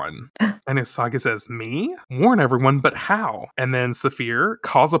everyone. And Usagi says, me? Warn everyone, but how? And then Saphir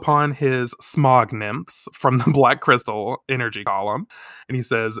calls upon his smog nymphs from the Black Crystal energy column. And he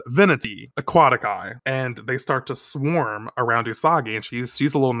says, Veneti, Aquatic Eye. And they start to swarm around Usagi. And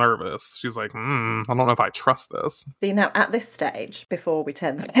she's a little nervous. She's like, I don't know if I trust this. See, now at this stage, before we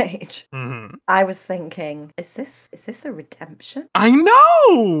turn the page, I was thinking, is this a redemption? I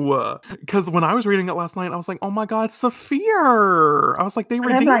know! Because when I was reading it last night, I was like, oh my God, Saphir! I was like, they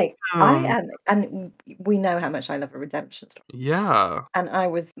redeemed him. And we know how much I love a redemption story. Yeah. And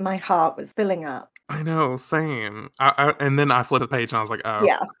my heart was filling up. I know, same. And then I flipped the page and I was like, oh.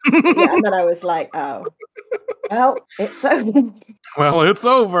 Yeah. And then I was like, oh. Well, it's over. Well, it's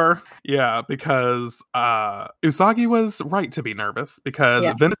over. Yeah, because Usagi was right to be nervous because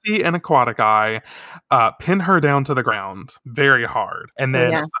Veneti and Aquatic Eye pin her down to the ground very hard. And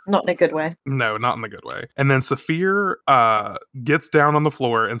then not in a good way. No, not in the good way. And then Saphir gets down on the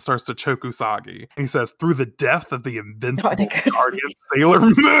floor and starts to choke Usagi. And he says, through the death of the invincible guardian Sailor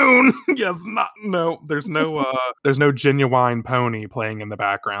Moon. There's no genuine pony playing in the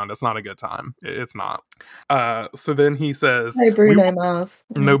background. It's not a good time. It's not. So then he says, no Bruno Mars.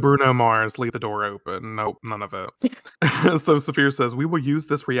 No Bruno Mars, leave the door open. Nope, none of it. So Saphir says, we will use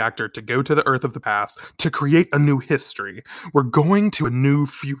this reactor to go to the Earth of the past to create a new history. We're going to a new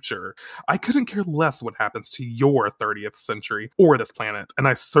future. I couldn't care less what happens to your 30th century or this planet, and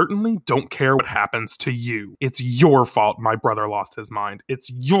I certainly don't care what happens to you. It's your fault my brother lost his mind.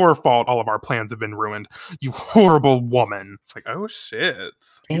 It's your fault all of our plans have been ruined. You horrible woman. It's like, oh shit.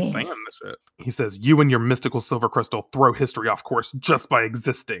 He's saying this shit. He says, you and your mystical silver crystal throw history off course just by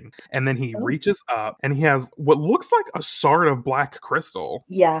existing. And then he reaches up and he has what looks like a shard of black crystal.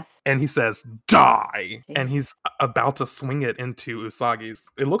 Yes. And he says, die. And he's about to swing it into Usagi's.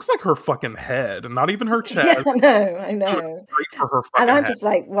 It looks like her fucking head, not even her chest. Yeah, I know. Straight for her fucking And I'm head. just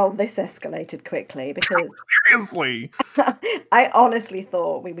like, well, this escalated quickly because seriously. I honestly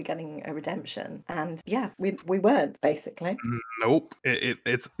thought we were getting a redemption. And we weren't, basically. Nope.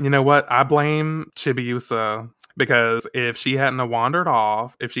 It's, you know what? I blame Chibiusa. Because if she hadn't have wandered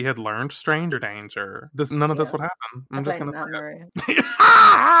off, if she had learned stranger danger, none of this would happen. I'm just gonna Mamoru.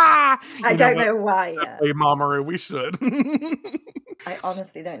 I don't know why yet. Mamoru, we should. I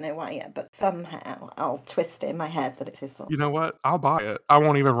honestly don't know why yet, but somehow I'll twist it in my head that it's his fault. You know what? I'll buy it. I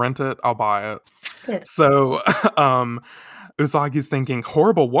won't even rent it. I'll buy it. Good. So, Usagi's thinking,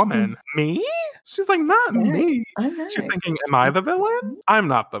 horrible woman. Me? She's like, not me. I know. She's thinking, am I the villain? I'm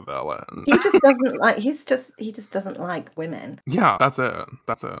not the villain. He just doesn't like, he just doesn't like women. Yeah, that's it.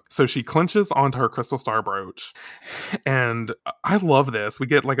 So she clenches onto her crystal star brooch. And I love this. We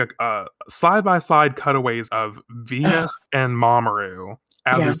get like a side-by-side cutaways of Venus and Mamoru.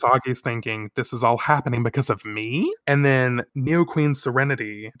 As Usagi's thinking, this is all happening because of me? And then Neo Queen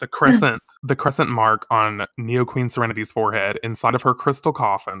Serenity, the crescent mark on Neo Queen Serenity's forehead inside of her crystal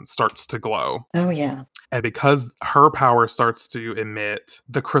coffin starts to glow. Oh, yeah. And because her power starts to emit,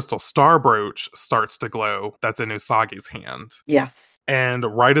 the crystal star brooch starts to glow that's in Usagi's hand. Yes. And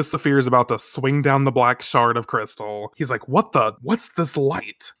right as Saphir is about to swing down the black shard of crystal, he's like, what's this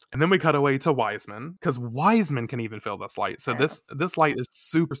light? And then we cut away to Wiseman, because Wiseman can even feel this light. So this light is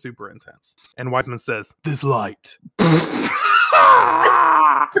super, super intense. And Wiseman says, this light.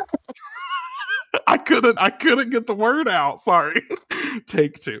 I couldn't get the word out. Sorry.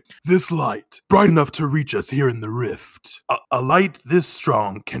 Take two. This light, bright enough to reach us here in the rift. A light this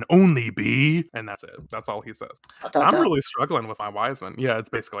strong can only be... And that's it. That's all he says. I'm really struggling with my Wiseman. Yeah, it's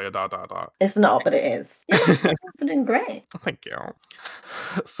basically a ... It's not, but it is. You're doing great. Thank you.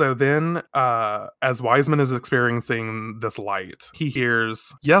 So then, as Wiseman is experiencing this light, he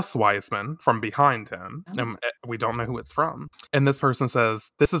hears, yes, Wiseman, from behind him. And we don't know who it's from. And this person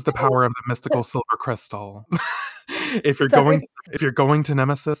says, this is the power of the mystical silver crystal. If you're going to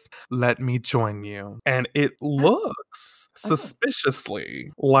Nemesis, let me join you. And it looks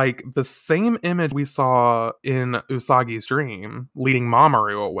suspiciously like the same image we saw in Usagi's dream, leading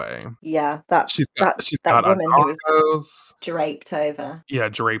Mamoru away. Yeah, She's that got woman who was Adongos. draped over. Yeah,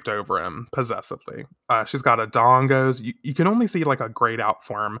 draped over him possessively. She's got Adongos. You can only see like a grayed out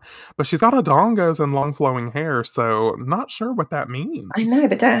form, but she's got Adongos and long flowing hair, so not sure what that means. I know,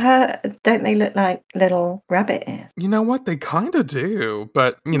 but don't they look like little rabbit ears? You know what? They kind of do,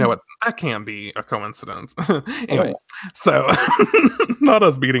 but you know what? That can be a coincidence. Anyway, so not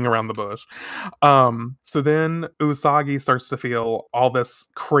us beating around the bush. So then Usagi starts to feel all this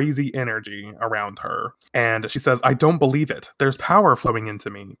crazy energy around her, and she says, "I don't believe it. There's power flowing into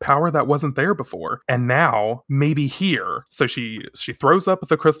me, power that wasn't there before, and now maybe here." So she throws up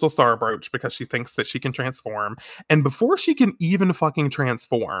the crystal star brooch because she thinks that she can transform, and before she can even fucking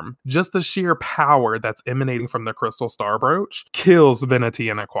transform, just the sheer power that's emanating from the crystal star brooch kills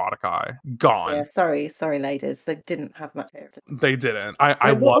Venati and Aquatic Gone. Yeah, sorry, ladies. They didn't have much hair. They didn't.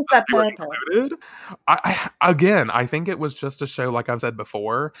 I love that they were included. I think it was just to show, like I've said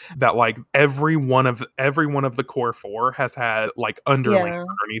before, that like every one of the core four has had like underlings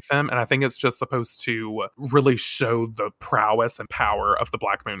underneath them, and I think it's just supposed to really show the prowess and power of the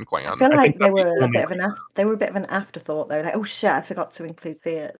Black Moon Clan. I feel like they were a bit of an afterthought though. Like, oh shit, I forgot to include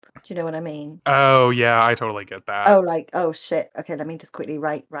Fiat. Do you know what I mean? Oh yeah, I totally get that. Oh, like, oh shit. Okay, let me just quickly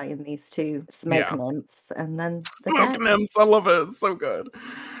write in these two smoke nymphs, and then smoke nymphs. I love it. It's so good.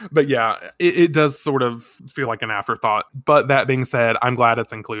 But yeah, it does sort of feel like an afterthought. But that being said, I'm glad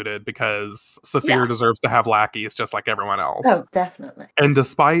it's included because Saphir deserves to have lackeys just like everyone else. Oh, definitely. And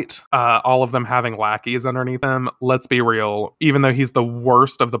despite all of them having lackeys underneath them, let's be real. Even though he's the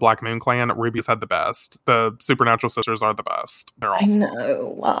worst of the Black Moon Clan, Ruby's had the best. The Supernatural Sisters are the best. They're awesome. I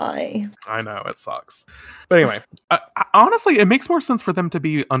know. Why? I know. It sucks. But anyway, honestly, it makes more sense for them to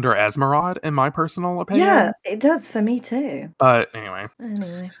be under Esmeralda, in my personal opinion. Yeah, it does for me too. But anyway.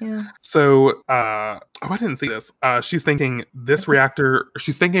 Yeah. So, I didn't see this. She's thinking this reactor,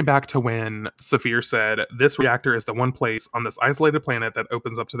 she's thinking back to when Saphir said, this reactor is the one place on this isolated planet that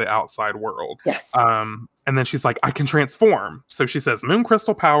opens up to the outside world. Yes. And then she's like, I can transform. So she says, moon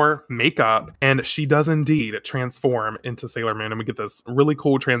crystal power, makeup, and she does indeed transform into Sailor Moon. And we get this really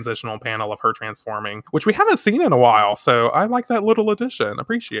cool transitional panel of her transforming, which we haven't seen in a while. So I like that little addition.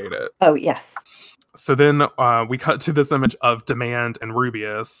 Appreciate it. Oh, yes. So then we cut to this image of Demand and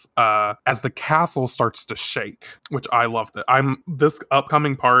Rubius as the castle starts to shake, which I loved it. This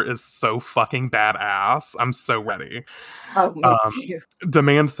upcoming part is so fucking badass. I'm so ready. Oh, me too.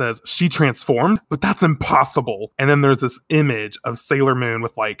 Demand says, she transformed, but that's impossible. And then there's this image of Sailor Moon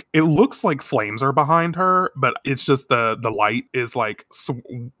with like, it looks like flames are behind her, but it's just the light is like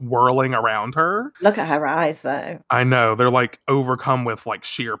swirling around her. Look at her eyes though. I know, they're like overcome with like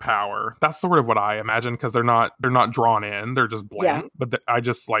sheer power. That's sort of what I imagine, because they're not drawn in, they're just blank. Yeah. But I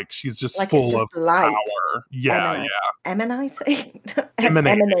just like, she's just like full of light. Power. Yeah. Emanating.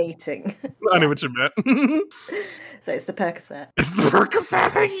 Emanating. I know what you meant. So it's the Percocet. It's the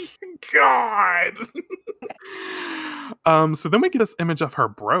Percocet. God. So then we get this image of her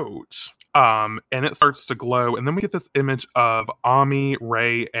brooch. And it starts to glow, and then we get this image of Ami,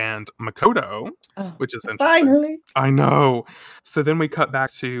 Rei, and Makoto, which is interesting. Finally, I know. So then we cut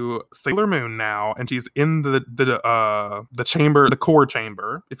back to Sailor Moon now, and she's in the chamber, the core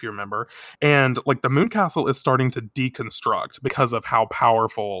chamber, if you remember, and like the Moon Castle is starting to deconstruct because of how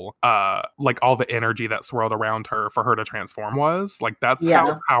powerful, like all the energy that swirled around her for her to transform was. Like that's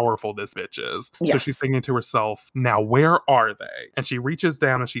how powerful this bitch is. Yes. So she's thinking to herself, now where are they? And she reaches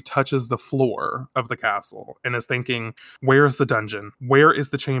down and she touches the floor of the castle and is thinking, where is the dungeon? Where is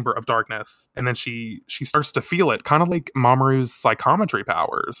the chamber of darkness? And then she starts to feel it, kind of like Mamoru's psychometry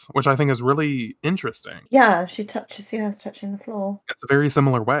powers, which I think is really interesting. Yeah, she touches, touching the floor. It's a very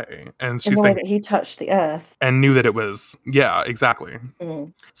similar way. And she's the way that he touched the earth. And knew that it was, exactly.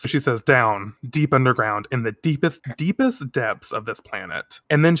 Mm. So she says, down, deep underground, in the deepest depths of this planet.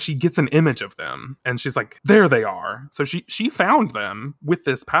 And then she gets an image of them, and she's like, there they are. So she found them with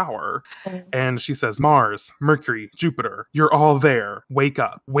this power. And she says, Mars, Mercury, Jupiter, you're all there. Wake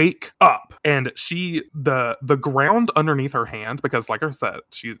up. And the ground underneath her hand, because like I said,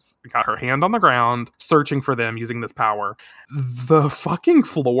 she's got her hand on the ground, searching for them using this power. The fucking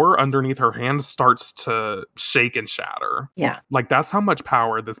floor underneath her hand starts to shake and shatter. Yeah. Like that's how much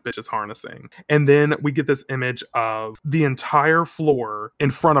power this bitch is harnessing. And then we get this image of the entire floor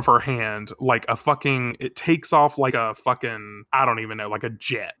in front of her hand, like it takes off like a fucking, I don't even know, like a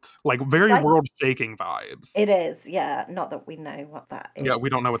jet. Like like very world shaking vibes. It is, yeah. Not that we know what that is. Yeah, we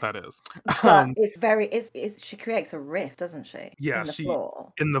don't know what that is. But it's very. It's she creates a rift, doesn't she? Yeah, in the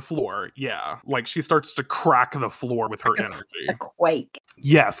floor. In the floor. Yeah, like she starts to crack the floor with her energy. A quake.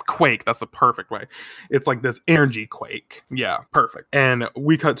 Yes, quake. That's the perfect way. It's like this energy quake. Yeah, perfect. And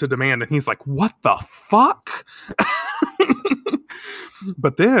we cut to Demand, and he's like, "What the fuck?"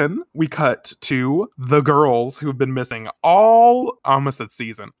 But then we cut to the girls who've been missing all, I almost said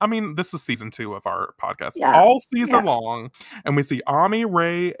season. I mean, this is season 2 of our podcast. Yeah. All season long. And we see Ami,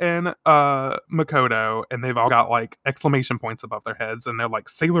 Ray, and Makoto, and they've all got like exclamation points above their heads, and they're like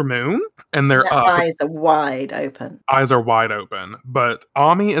Sailor Moon, and their eyes are wide open. Eyes are wide open. But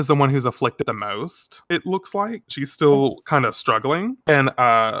Ami is the one who's afflicted the most, it looks like. She's still kind of struggling. And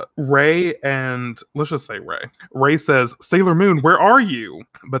Ray and, let's just say Ray. Ray says, Sailor Moon, where are you?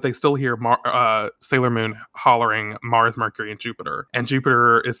 But they still hear Sailor Moon hollering Mars, Mercury, and Jupiter. And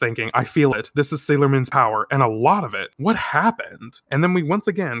Jupiter is thinking, I feel it. This is Sailor Moon's power, and a lot of it. What happened? And then we once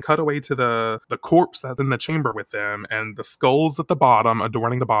again cut away to the corpse that's in the chamber with them, and the skulls at the bottom,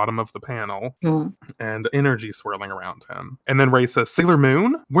 adorning the bottom of the panel, and energy swirling around him. And then Ray says, Sailor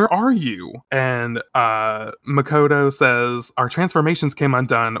Moon, where are you? And Makoto says, our transformations came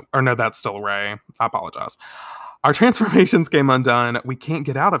undone. Or no, that's still Ray. I apologize. Our transformations came undone. We can't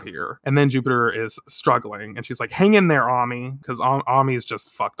get out of here. And then Jupiter is struggling. And she's like, hang in there, Ami. Because Ami is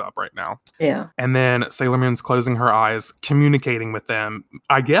just fucked up right now. Yeah. And then Sailor Moon's closing her eyes, communicating with them,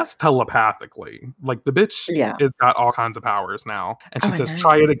 I guess telepathically. Like the bitch has got all kinds of powers now. And she says,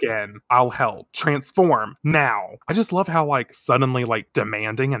 try it again. I'll help. Transform now. I just love how like suddenly like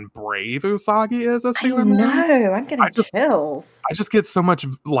demanding and brave Usagi is as Sailor Moon. No, I'm getting chills. I just get so much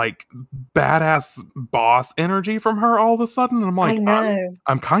like badass boss energy from her all of a sudden, and I'm like, I know.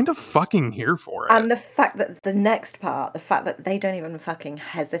 I'm kind of fucking here for it. And the fact that the next part, the fact that they don't even fucking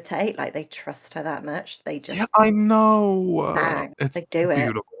hesitate, like they trust her that much, they just I know. They do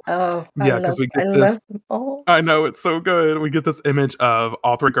beautiful. It. Oh, yeah, because we get this. I know, it's so good. We get this image of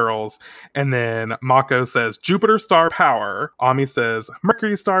all three girls, and then Mako says Jupiter star power. Ami says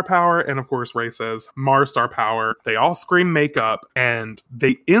Mercury star power, and of course Ray says Mars star power. They all scream makeup, and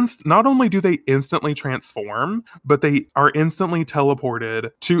they not only do they instantly transform, but they are instantly teleported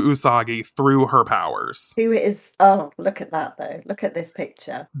to Usagi through her powers. Who is? Look at that though. Look at this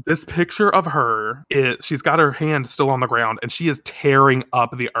picture. This picture of her she's got her hand still on the ground, and she is tearing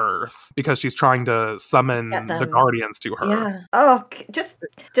up the earth because she's trying to summon the guardians to her. Yeah. Oh,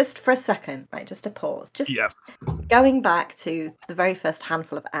 just for a second, right? Just a pause. Just going back to the very first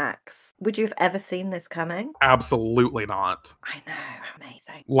handful of acts. Would you have ever seen this coming? Absolutely not. I know,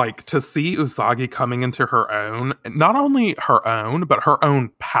 amazing. Like to see Usagi coming into her own, not only her own, but her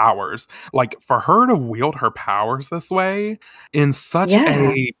own powers. Like for her to wield her powers this way in such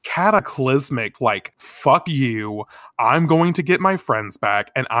a cataclysmic, like, fuck you, I'm going to get my friends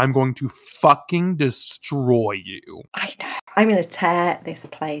back and I'm going to fucking destroy you. I know. I'm going to tear this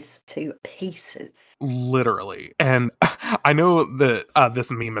place to pieces. Literally. And I know that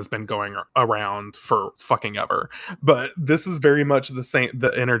this meme has been going around for fucking ever, but this is very much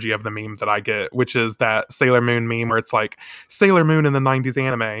the energy of the meme that I get, which is that Sailor Moon meme where it's like, Sailor Moon in the 90s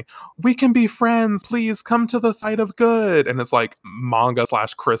anime, we can be friends, please come to the side of good. And it's like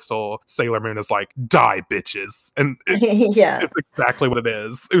manga/Crystal, Sailor Moon is like, die bitches. And it's exactly what it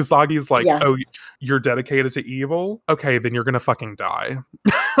is. Usagi's like, oh, you're dedicated to evil? Okay, then you're gonna fucking die.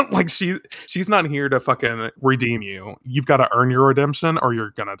 Like she's not here to fucking redeem you. You've got to earn your redemption or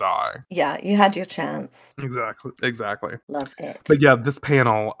you're gonna die. Yeah, you had your chance. Exactly. Love it. But yeah, this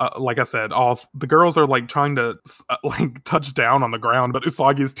panel, like I said, all the girls are like trying to like touch down on the ground, but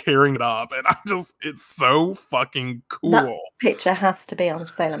Usagi's tearing it up, and it's so fucking cool. That picture has to be on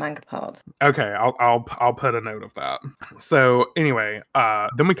Sailor Manga Pod. Okay, I'll put a note of that. So anyway,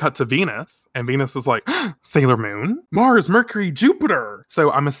 then we cut to Venus, and Venus is like, Sailor Moon, Mars, Mercury, Jupiter.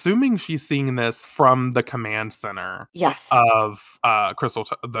 So I'm assuming she's seeing this from the command center. Yes. Of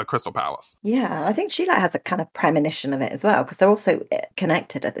the Crystal Palace. Yeah, I think she has a kind of premonition of it as well, because they're also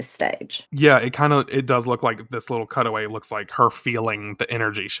connected at this stage. Yeah, it does look like this little cutaway looks like her feeling the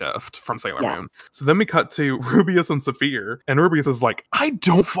energy shift from Sailor Moon. So then we cut to Rubeus and Saphir, and Rubeus is like, I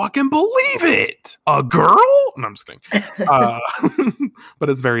don't fucking believe it! A girl? No, I'm just kidding. But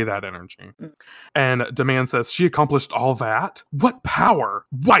it's very that energy. And Demand says, she accomplished all that? What power?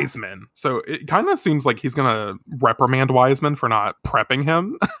 Wiseman. So it kind of seems like he's gonna reprimand Wiseman for not prepping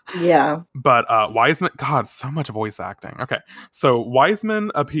him. Yeah. But Wiseman, God, so much voice acting. Okay. So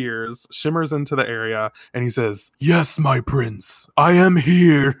Wiseman appears, shimmers into the area, and he says, yes, my prince, I am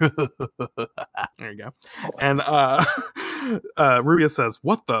here. There you go. And Rubius says,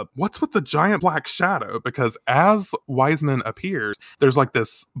 what's with the giant black shadow? Because as Wiseman appears, there's like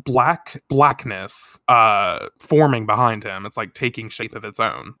this blackness forming behind him. It's like taking shape of its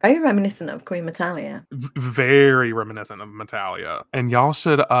own. Very reminiscent of Queen Metalia. Very reminiscent of Metalia. And y'all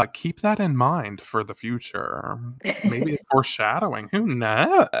should keep that in mind for the future. Maybe it's foreshadowing. Who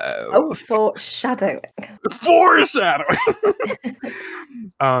knows? Oh, foreshadowing. Foreshadowing.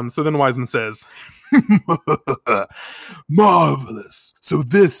 So then Wiseman says, marvelous. So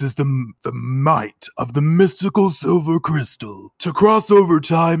this is the might of the mystical silver crystal to cross over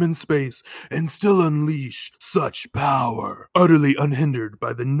time and space and still unleash such power, utterly unhindered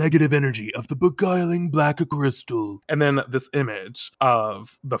by the negative energy of the beguiling black crystal. And then this image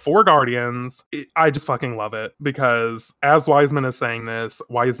of the four guardians, I just fucking love it, because as Wiseman is saying this,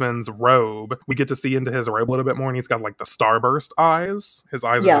 Wiseman's robe, we get to see into his robe a little bit more, and he's got like the starburst eyes. His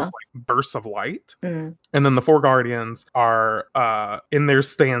eyes are just like bursts of light. And then the four guardians are in their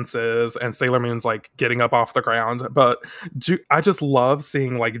stances, and Sailor Moon's like getting up off the ground. But I just love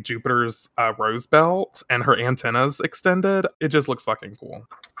seeing like Jupiter's rose belt and her antennas extended. It just looks fucking cool.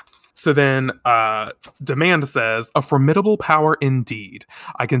 So then Demand says, a formidable power indeed.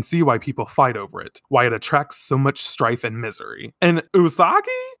 I can see why people fight over it, why it attracts so much strife and misery. And Usagi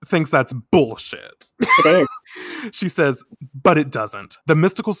thinks that's bullshit. It is. She says, but it doesn't. The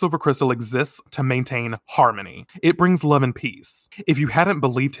mystical silver crystal exists to maintain harmony. It brings love and peace. If you hadn't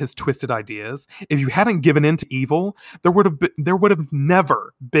believed his twisted ideas, if you hadn't given in to evil, there would have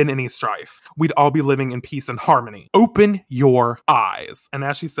never been any strife. We'd all be living in peace and harmony. Open your eyes. And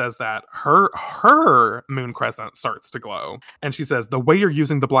as she says that, her moon crescent starts to glow. And she says, the way you're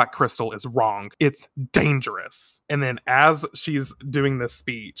using the black crystal is wrong. It's dangerous. And then as she's doing this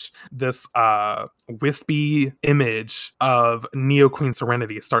speech, this wispy image of Neo Queen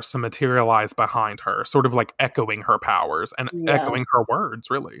Serenity starts to materialize behind her, sort of like echoing her powers and echoing her words,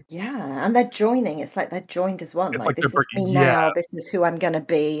 really. Yeah, and they're joining. It's like they're joined as one. Like this is me now, this is who I'm going to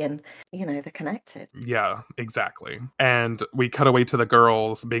be, and, you know, they're connected. Yeah, exactly. And we cut away to the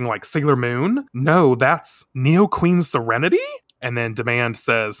girls being like, Sailor Moon? No, that's Neo Queen Serenity? And then Demand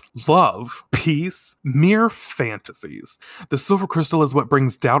says, love, peace, mere fantasies. The silver crystal is what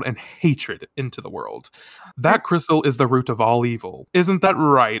brings doubt and hatred into the world. That crystal is the root of all evil. Isn't that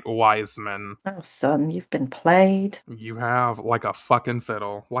right, Wiseman? Oh, son, you've been played. You have, like a fucking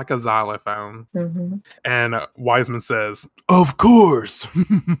fiddle, like a xylophone. And Wiseman says, of course.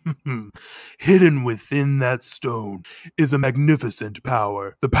 Hidden within that stone is a magnificent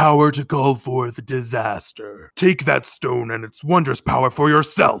power, the power to call forth disaster. Take that stone and its wondrous power for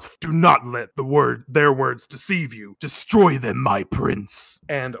yourself. Do not let their words deceive you. Destroy them, my prince.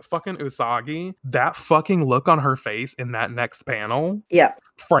 And fucking Usagi, that fucking look on her face in that next panel. Yeah.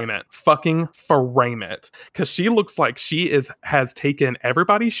 Frame it. Fucking frame it. Because she looks like she has taken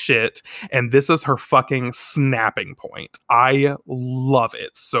everybody's shit, and this is her fucking snapping point. I love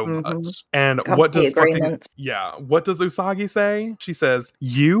it so much. And what does Usagi say? She says,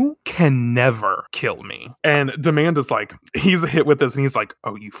 you can never kill me. And Demand is like, he's hit with this, and he's like,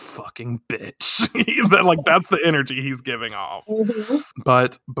 oh, you fucking bitch. That's the energy he's giving off.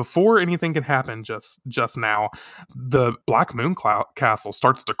 But before anything can happen just now, the Black Moon Castle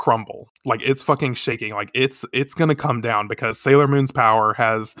starts to crumble. Like, it's fucking shaking. Like, it's gonna come down because Sailor Moon's power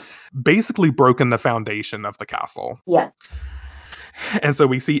has basically broken the foundation of the castle. Yeah. And so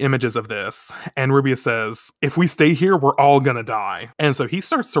we see images of this, and Rubius says, if we stay here, we're all gonna die. And so he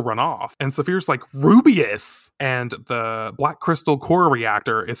starts to run off, and Saphir's like, Rubius! And the black crystal core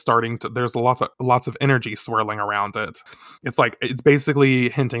reactor is starting to, there's lots of energy swirling around it. It's basically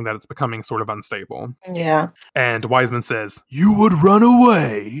hinting that it's becoming sort of unstable. Yeah. And Wiseman says, you would run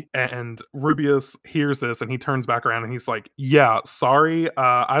away? And Rubius hears this, and he turns back around, and he's like, yeah, sorry,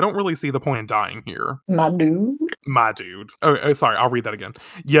 I don't really see the point in dying here. My dude. Oh, sorry, I'll read that again.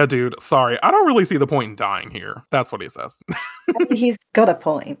 Yeah, dude, sorry. I don't really see the point in dying here. That's what he says. He's got a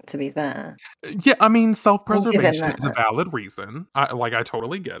point, to be fair. Yeah, I mean, self-preservation is a valid reason. I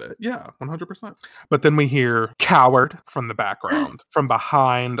totally get it. Yeah, 100%. But then we hear coward from the background, from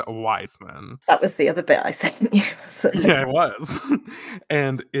behind Wiseman. That was the other bit I sent you. Yeah, it was.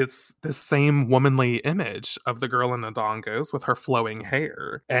 And it's the same womanly image of the girl in the dongos with her flowing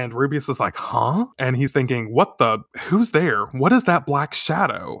hair. And Rubius is like, huh? And he's thinking, who's there? What is that black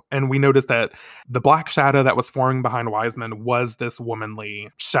shadow? And we noticed that the black shadow that was forming behind Wiseman was this womanly,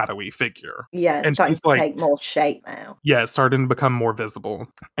 shadowy figure. Yeah, it's And starting she's to like, take more shape now. yeah, it's starting to become more visible.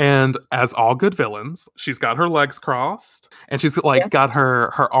 And as all good villains, she's got her legs crossed and she's like got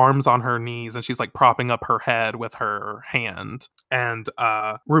her arms on her knees and she's like propping up her head with her hand. And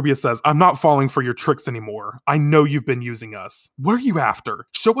Rubius says, I'm not falling for your tricks anymore. I know you've been using us. What are you after?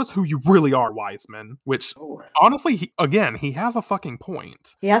 Show us who you really are, Wiseman. Which, honestly, he has a fucking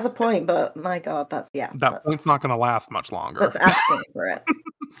point. He has a point, but my God, that point's not going to last much longer. That's asking for it.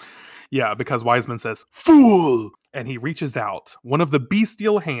 Yeah, because Wiseman says, fool! And he reaches out. One of the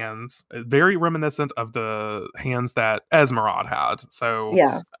bestial hands, very reminiscent of the hands that Esmeralda had. So,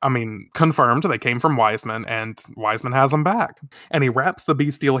 yeah. I mean, confirmed they came from Wiseman, and Wiseman has them back. And he wraps the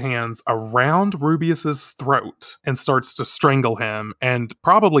bestial hands around Rubius's throat and starts to strangle him and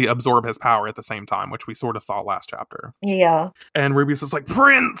probably absorb his power at the same time, which we sort of saw last chapter. Yeah. And Rubius is like,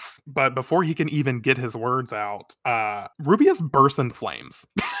 Prince! But before he can even get his words out, Rubius bursts in flames.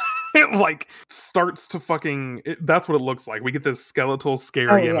 It like starts to that's what it looks like. We get this skeletal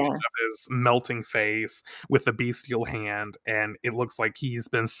scary image of his melting face with the bestial hand, and it looks like he's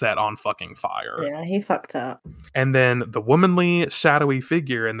been set on fucking fire. Yeah, he fucked up. And then the womanly shadowy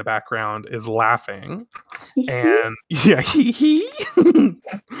figure in the background is laughing. And yeah,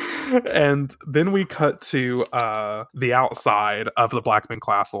 and then we cut to the outside of the Black Moon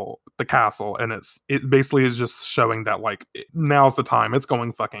Castle, and it basically is just showing that like now's the time, it's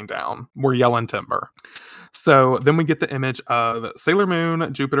going fucking down. We're yelling timber. So then we get the image of Sailor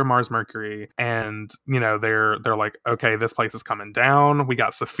Moon, Jupiter, Mars, Mercury, and they're like, okay, this place is coming down. We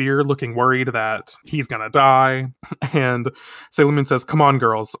got Saphir looking worried that he's gonna die, and Sailor Moon says, "Come on,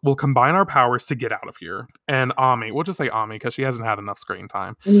 girls, we'll combine our powers to get out of here." And Ami, we'll just say Ami because she hasn't had enough screen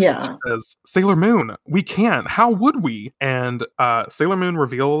time. Yeah, she says, "Sailor Moon, we can't. How would we?" And Sailor Moon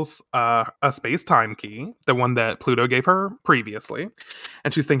reveals a space-time key, the one that Pluto gave her previously,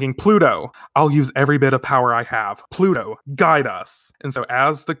 and she's thinking, Pluto, I'll use every bit of power I have. Pluto, guide us. And so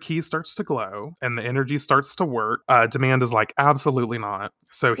as the key starts to glow and the energy starts to work, Demand is like, absolutely not.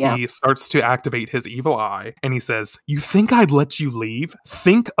 So he starts to activate his evil eye and he says, you think I'd let you leave?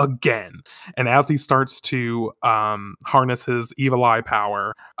 Think again. And as he starts to harness his evil eye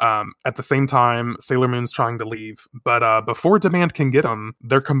power, at the same time, Sailor Moon's trying to leave. But before Demand can get him,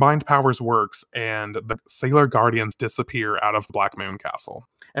 their combined powers works and the Sailor Guardians disappear out of the Black Moon Castle.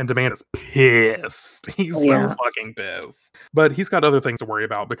 And Demand is pissed. He's so fucking pissed. But he's got other things to worry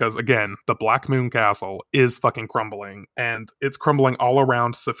about because, again, the Black Moon Castle is fucking crumbling. And it's crumbling all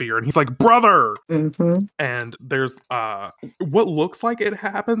around Saphir. And he's like, brother! Mm-hmm. And there's what looks like it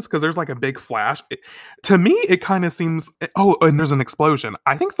happens because there's like a big flash. To me, it kind of seems... Oh, and there's an explosion.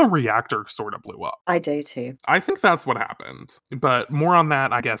 I think the reactor sort of blew up. I do too. I think that's what happened. But more on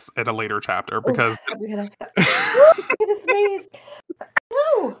that, I guess, at a later chapter because... I'm gonna sneeze.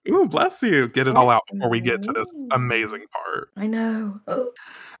 No. Ooh, bless you. Get it all out before we get to this amazing part. I know.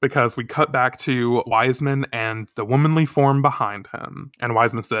 Because we cut back to Wiseman and the womanly form behind him. And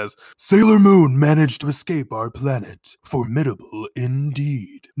Wiseman says, Sailor Moon managed to escape our planet. Formidable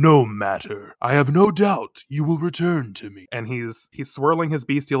indeed. No matter. I have no doubt you will return to me. And he's swirling his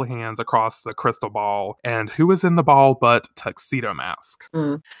bestial hands across the crystal ball. And who is in the ball but Tuxedo Mask?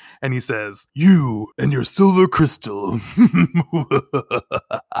 Mm. And he says, you and your silver crystal.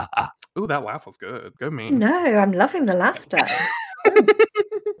 Ooh, that laugh was good. Go me. No, I'm loving the laughter.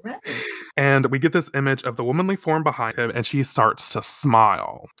 And we get this image of the womanly form behind him, and she starts to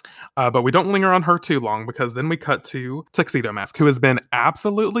smile. But we don't linger on her too long, because then we cut to Tuxedo Mask, who has been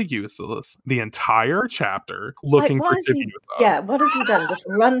absolutely useless the entire chapter, looking for Chibiusa. Yeah, what has he done? Just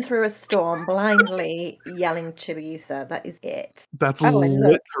run through a storm, blindly yelling Chibiusa. That is it. That's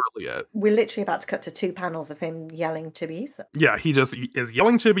literally it. We're literally about to cut to 2 panels of him yelling Chibiusa. Yeah, he just is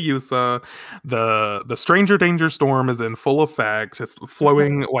yelling Chibiusa. The Stranger Danger storm is in full effect. It's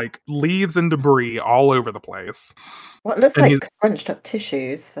flowing like leaves and debris all over the place. What looks like scrunched up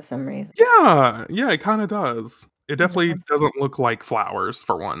tissues for some reason. Yeah, it kind of does. It definitely doesn't look like flowers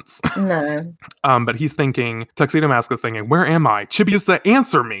for once. No. But he's thinking, Tuxedo Mask is thinking, where am I? Chibiusa,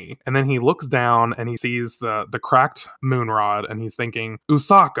 answer me! And then he looks down and he sees the cracked moon rod and he's thinking,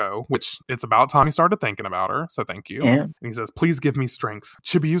 Usako, which it's about time he started thinking about her, so thank you. Yeah. And he says, please give me strength.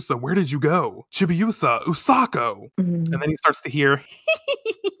 Chibiusa, where did you go? Chibiusa, Usako! And then he starts to hear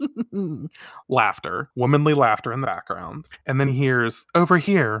Laughter, womanly laughter in the background. And then he hears, over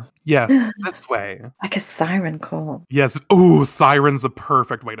here. Yes, this way. Like a siren call. Yes. Ooh, siren's the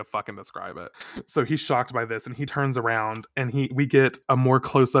perfect way to fucking describe it. So he's shocked by this and he turns around and we get a more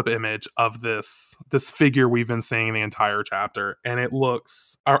close-up image of this figure we've been seeing the entire chapter. And it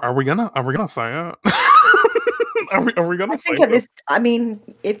looks are we gonna say it? Are we gonna say this? I mean,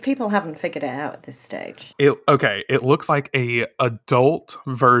 if people haven't figured it out at this stage, it looks like a adult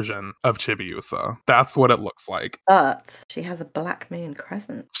version of Chibiusa. That's what it looks like. But she has a black moon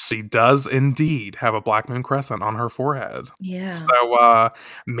crescent. She does indeed have a black moon crescent on her forehead. Yeah. So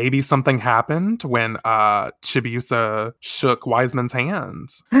maybe something happened when Chibiusa shook Wiseman's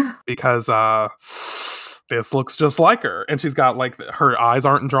hands because this looks just like her. And she's got like her eyes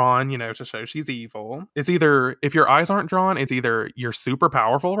aren't drawn, to show she's evil. It's either, if your eyes aren't drawn, it's either you're super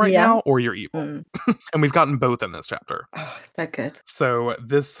powerful right now or you're evil. And we've gotten both in this chapter. Oh, they're good. So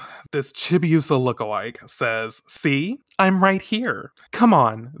this Chibiusa lookalike says, see, I'm right here. Come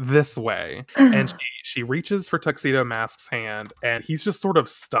on, this way. And she reaches for Tuxedo Mask's hand and he's just sort of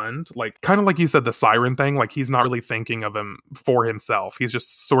stunned. Like, kind of like you said, the siren thing. Like he's not really thinking of him for himself. He's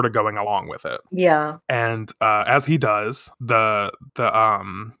just sort of going along with it. Yeah. And as he does, the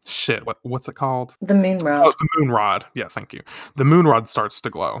what's it called? The moon rod. Oh, the moon rod. Yes, thank you. The moon rod starts to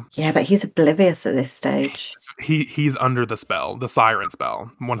glow. Yeah, but he's oblivious at this stage. He's under the spell, the siren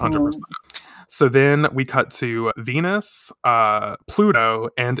spell, 100%. So then we cut to Venus, Pluto,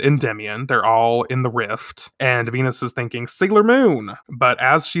 and Endymion. They're all in the rift. And Venus is thinking, Sailor Moon! But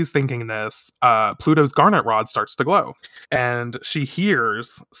as she's thinking this, Pluto's garnet rod starts to glow. And she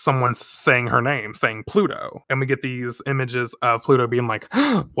hears someone saying her name, saying Pluto. And we get these images of Pluto being like,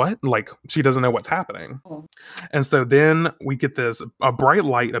 what? Like, she doesn't know what's happening. And so then we get a bright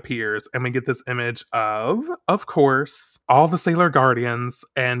light appears, and we get this image of course, all the Sailor Guardians,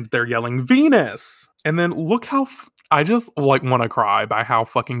 and they're yelling, Venus! And then look how I just like want to cry by how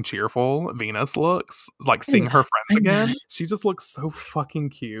fucking cheerful Venus looks, like seeing her friends again. She just looks so fucking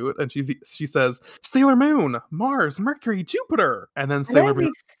cute, and she says Sailor Moon, Mars, Mercury, Jupiter, and then Sailor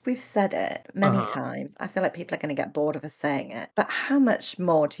Moon. We've said it many times. I feel like people are going to get bored of us saying it. But how much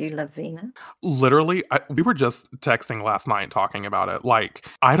more do you love Venus? Literally, we were just texting last night talking about it. Like,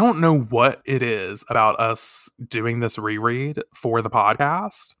 I don't know what it is about us doing this reread for the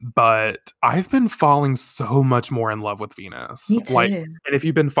podcast, but I've been falling so much more in love with Venus. Me too. Like, and if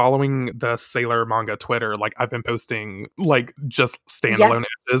you've been following the Sailor manga Twitter, like I've been posting like just standalone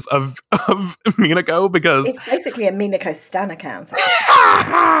images of Minako because it's basically a Minako stan account.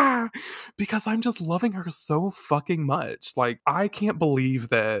 Because I'm just loving her so fucking much. Like, I can't believe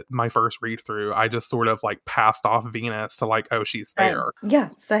that my first read through, I just sort of like passed off Venus to like, oh, she's there. Yeah,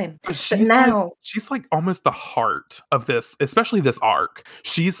 same. But she's like almost the heart of this, especially this arc.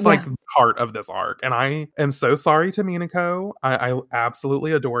 She's like the heart of this arc. And I am so sorry to Minako. I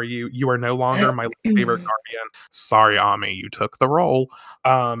absolutely adore you. You are no longer my favorite guardian. Sorry, Ami, you took the role.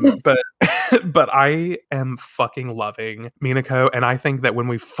 But I am fucking loving Minako, and I think that when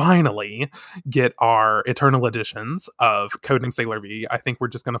we finally get our Eternal editions of Codename Sailor V, I think we're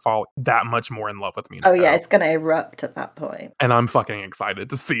just going to fall that much more in love with Minako. Oh yeah, it's going to erupt at that point. And I'm fucking excited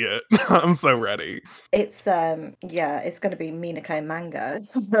to see it. I'm so ready. It's it's going to be Minako manga.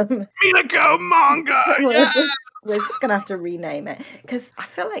 Minako manga! Yes! We're just going to have to rename it because I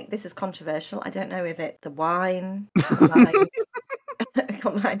feel like this is controversial. I don't know if it's the wine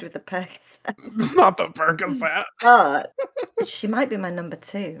combined with the Percocet. Not the Percocet. But she might be my number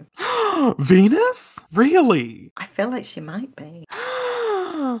 2. Venus? Really? I feel like she might be.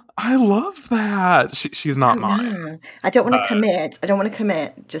 I love that. She's not mine. I don't want to commit. I don't want to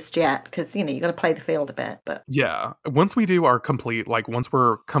commit just yet because, you got to play the field a bit. But yeah, once we do our complete, like once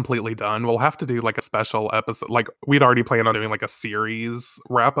we're completely done, we'll have to do like a special episode. Like we'd already planned on doing like a series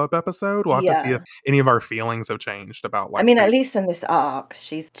wrap up episode. We'll have to see if any of our feelings have changed about like. I mean, at least in this arc,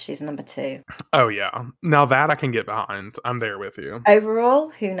 she's number 2. Oh yeah, now that I can get behind. I'm there with you. Overall,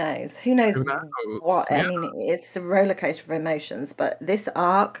 who knows? Who knows what? Yeah. I mean, it's a roller coaster of emotions, but this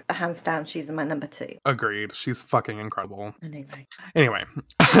arc, hands down, she's my number 2. Agreed. She's fucking incredible. Anyway,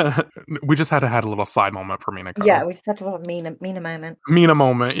 we just had to have a little side moment for Minako. Yeah, we just had a little Mina moment. Mina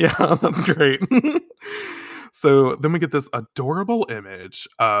moment. Yeah, that's great. So then we get this adorable image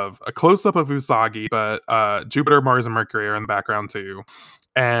of a close-up of Usagi, but Jupiter, Mars, and Mercury are in the background too.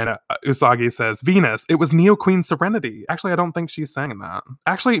 And Usagi says, Venus, it was Neo Queen Serenity. Actually, I don't think she's saying that.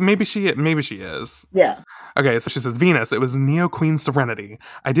 Actually, maybe she is. Yeah. Okay, so she says, Venus, it was Neo Queen Serenity.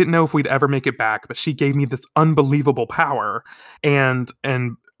 I didn't know if we'd ever make it back, but she gave me this unbelievable power. And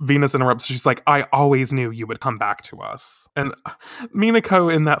Venus interrupts. She's like, I always knew you would come back to us. And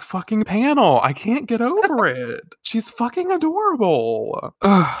Minako in that fucking panel, I can't get over it. She's fucking adorable.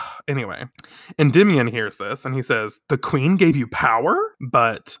 Anyway, Endymion hears this and he says, the queen gave you power?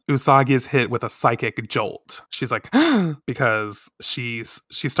 But Usagi is hit with a psychic jolt. She's like, because she's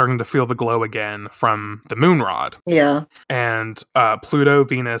starting to feel the glow again from the moon rod. Yeah. And Pluto,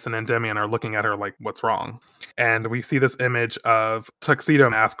 Venus, and Endymion are looking at her like, what's wrong? And we see this image of Tuxedo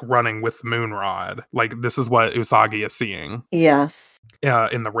Mask running with Moonrod. Like, this is what Usagi is seeing. Yes.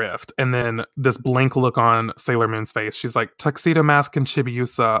 In the rift. And then this blank look on Sailor Moon's face. She's like, Tuxedo Mask and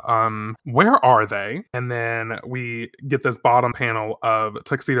Chibiusa, where are they? And then we get this bottom panel of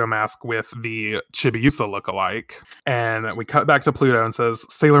Tuxedo Mask with the Chibiusa lookalike. And we cut back to Pluto and says,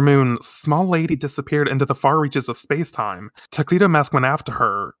 Sailor Moon, small lady disappeared into the far reaches of space-time. Tuxedo Mask went after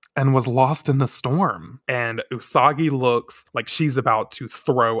her and was lost in the storm. And Usagi looks like she's about to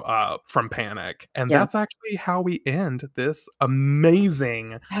throw up from panic. And that's actually how we end this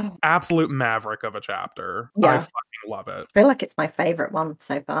amazing, absolute maverick of a chapter. I fucking love it. I feel like it's my favorite one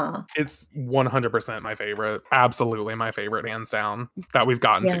so far. It's 100% my favorite. Absolutely my favorite, hands down, that we've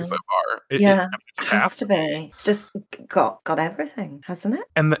gotten to so far. It has to be. It's just got everything, hasn't it?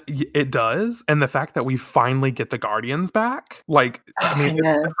 And it does. And the fact that we finally get the Guardians back, like, I mean, it's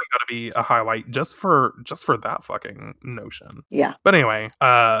definitely got to be a highlight just for that fucking notion. Yeah. But anyway,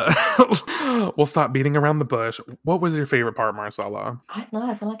 we'll stop beating around the bush. What was your favorite part, Marcella? I don't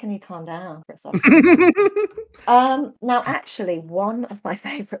know. I feel like I need to calm down for a second. Now, actually, one of my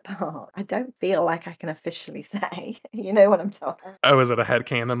favorite parts, I don't feel like I can officially say. You know what I'm talking about? Oh, is it a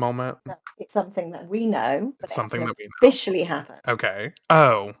headcanon moment? No, it's something that we know. It's something that we know. Officially happened. Okay.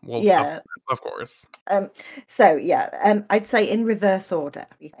 Oh, well, yeah. Of course. I'd say in reverse order.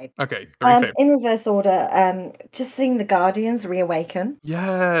 Okay, three in reverse order, just seeing the Guardians reawaken.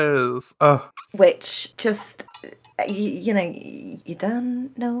 Yes. Which just, you know, you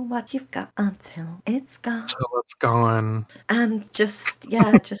don't know what you've got until it's gone. Until it's gone. And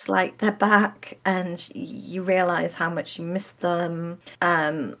just like they're back and you realise how much you missed them.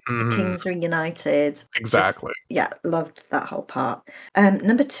 The teams reunited. Exactly. Loved that whole part.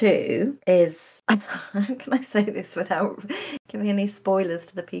 Number 2 is, how can I say this without giving any spoilers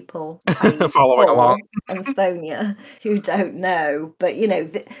to the people following along and Sonia who don't know, but you know,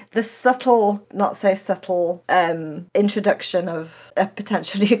 the subtle, not so subtle introduction of a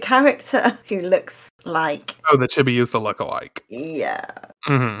potential new character who looks like the Chibiusa lookalike. Yeah.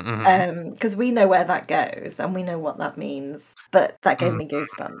 Because we know where that goes and we know what that means, but that gave me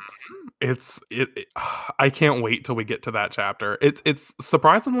goosebumps. I can't wait till we get to that chapter. It's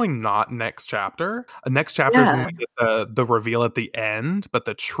surprisingly not next chapter. Next chapter is when we get the reveal at the end, but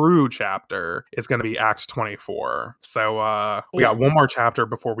the true chapter is going to be Act 24. So we got one more chapter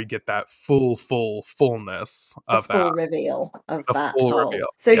before we get that fullness of that full reveal of that full whole reveal.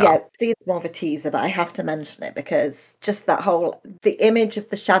 So see, it's more of a teaser, but I have to mention it because just that whole, the image of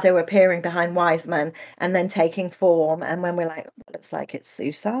the shadow appearing behind Wiseman and then taking form, and when we're like, it looks like it's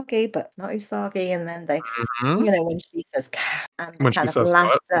Usagi, but not Usagi, and then they, you know, when she says and when kind she of says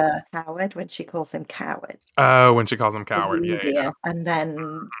laughter, coward, when she calls him coward. Oh, when she calls him coward, yeah. And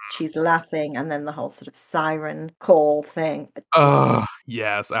then she's laughing, and then the whole sort of siren call thing. Oh,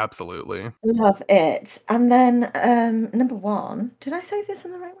 yes, absolutely. Love it. And then number 1, did I say this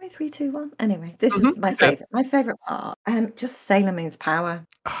in the right way? 3, 2, 1. Anyway, this is my favorite. My favorite part. Just Sailor Moon's power.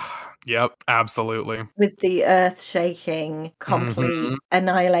 Yep, absolutely. With the earth shaking, complete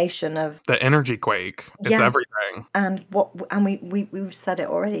annihilation of the energy quake. It's everything. And we've said it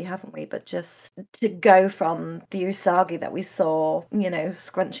already, haven't we? But just to go from the Usagi that we saw, you know,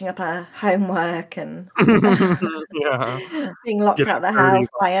 scrunching up her homework and being locked out of the house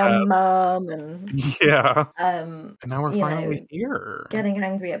by her mum, and and now we're finally here. Getting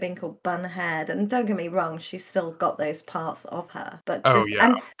angry at being called bunhead. And don't get me wrong, she's still got those parts of her. But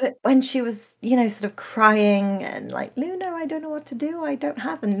but when she was, you know, sort of crying and like, Luna, I don't know what to do. I don't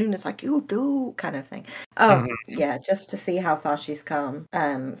have. And Luna's like, you do, kind of thing. Just to see how far she's come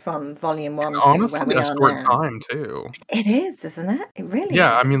from volume 1 to honestly, where we a are short now. time too. It is, isn't it? It really is.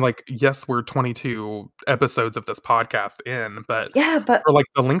 I mean, like, yes, we're 22 episodes of this podcast in, but for like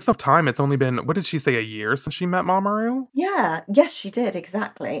the length of time, it's only been, what did she say, a year since she met Mamoru? Yes, she did,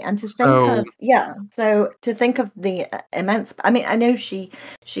 exactly. And to think of, Yeah. So to think of the immense, I mean, I know she,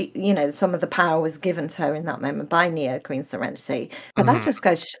 some of the power was given to her in that moment by Neo Queen Serenity, but that just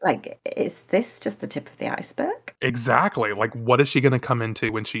goes like, is this just the tip of the iceberg? Exactly. Like, what is she going to come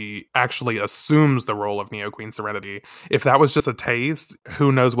into when she actually assumes the role of Neo Queen Serenity? If that was just a taste,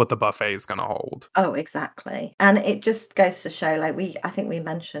 who knows what the buffet is going to hold? Oh, exactly. And it just goes to show, like I think we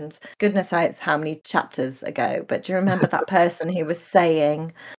mentioned, goodness knows how many chapters ago, but do you remember that person who was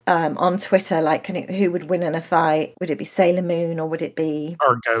saying on Twitter, like, who would win in a fight? Would it be Sailor Moon or would it be...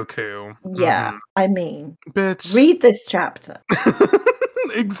 Or Goku? Yeah, I mean, bitch. Read this chapter.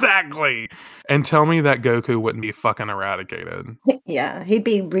 Exactly. And tell me that Goku wouldn't be fucking eradicated. Yeah, he'd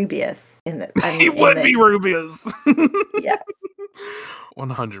be Rubius in the. He would be Rubius. Yeah.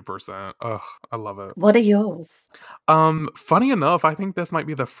 100%. Ugh, I love it. What are yours? Funny enough, I think this might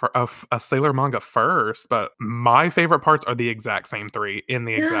be a Sailor manga first, but my favorite parts are the exact same 3 in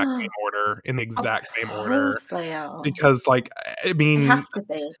the exact same order. They are. Because, like, I mean,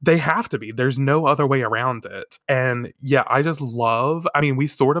 they have to be. There's no other way around it. And yeah, I just love. I mean, we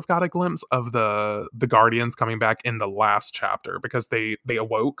sort of got a glimpse of the Guardians coming back in the last chapter because they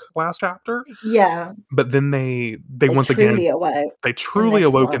awoke last chapter. Yeah, but then they once again awoke. They truly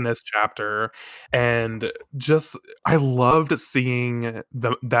awoke in this chapter, and just I loved seeing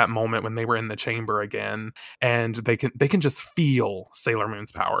that moment when they were in the chamber again, and they can just feel Sailor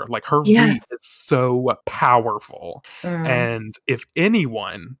Moon's power. Like her read is so powerful, and if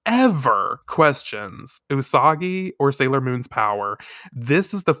anyone ever questions Usagi or Sailor Moon's power,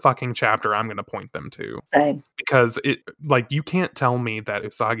 this is the fucking chapter I'm going to point them to. Same. Because you can't tell me that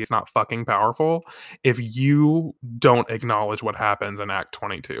Usagi is not fucking powerful if you don't acknowledge what happens in Act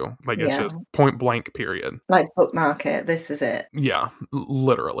 22. Like, it's just point blank, period. Like, bookmark it. This is it. Yeah,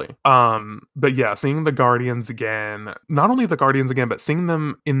 literally. But yeah, seeing the Guardians again, not only the Guardians again, but seeing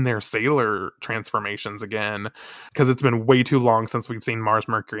them in their Sailor transformations again, because it's been way too long since we've seen Mars,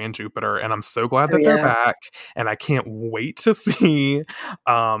 Mercury, and Jupiter, and I'm so glad that they're back, and I can't wait to see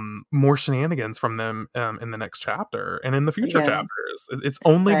more shenanigans from them in the next chapter and in the future chapters. It's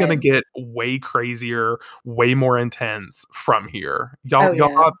only going to get way crazier, way more intense from here. Y'all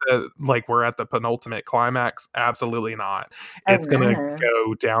thought that like we're at the penultimate climax? Absolutely not. It's gonna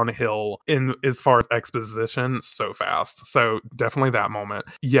go downhill in as far as exposition so fast. So definitely that moment.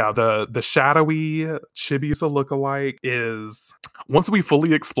 Yeah, the shadowy Chibiusa lookalike is, once we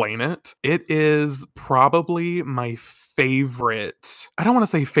fully explain it, it is probably my favorite, I don't want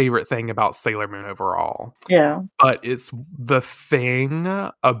to say favorite thing about Sailor Moon overall. Yeah. But it's the thing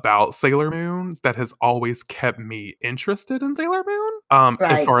about Sailor Moon that has always kept me interested in Sailor Moon.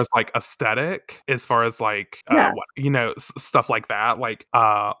 As far as like aesthetic, as far as like stuff like that. Like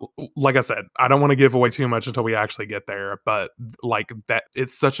I said, I don't want to give away too much until we actually get there, but like that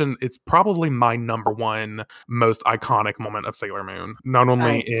it's probably my number one most iconic moment of Sailor Moon. Not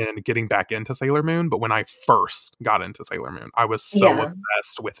only in getting back into Sailor Moon, but when I first got into Sailor Moon. I was so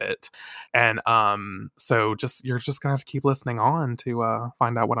obsessed with it. And so you're just gonna have to keep listening on to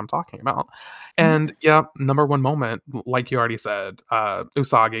find out what I'm talking about. And yeah, number one moment, like you already said,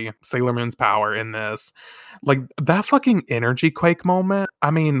 Usagi, Sailor Moon's power in this. Like that fucking energy quake moment.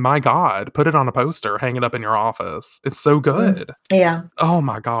 I mean, my God, put it on a poster, hang it up in your office. It's so good. Yeah. Oh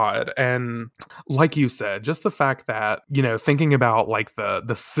my God. And like you said, just the fact that, thinking about like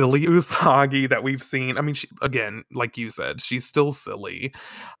the silly Usagi that we've seen. I mean, she, again, like you said, she's still silly.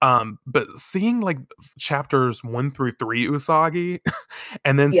 But seeing like chapters 1 through 3 Usagi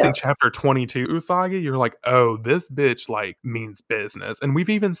and then seeing chapter 22 Usagi, you're like, oh, this bitch like means business. And we've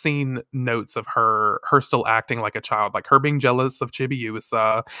even seen notes of her still acting like a child, like her being jealous of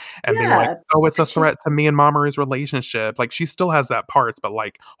Chibiusa and being like, oh, it's a threat to me and Mamoru's relationship. Like she still has that parts, but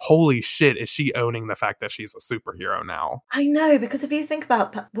like, holy shit, is she owning the fact that she's a superhero now? I know, because if you think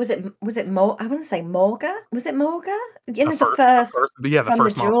about, was it more? I want to say Morga. Was it Morga? The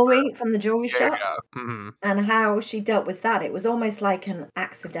first from the jewelry shop, and how she dealt with that. It was almost like an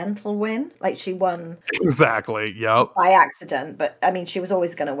accidental win, like she won exactly. Yep, by accident. But I mean, she was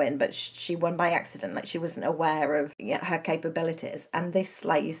always going to win, but she won by accident. Like she wasn't aware of her capabilities. And this,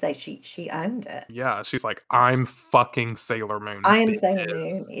 like you say, she owned it. Yeah, she's like, I'm fucking Sailor Moon. I am Sailor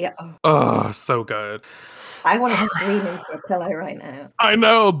Moon. Yeah. Oh, so good. I want to scream into a pillow right now. I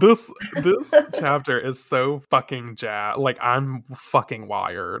know this chapter is so fucking like I'm fucking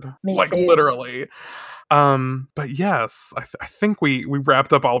wired. Me like too. Literally. But yes, I think we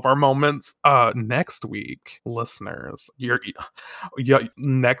wrapped up all of our moments. Next week, listeners,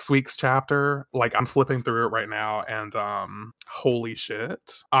 next week's chapter, like I'm flipping through it right now, and holy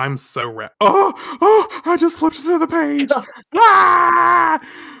shit, I'm so I just flipped to the page. Ah!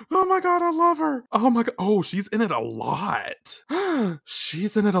 Oh my god, I love her. Oh my god. Oh, she's in it a lot.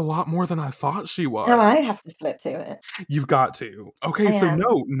 She's in it a lot more than I thought she was. No, I have to flip to it. You've got to. Okay, so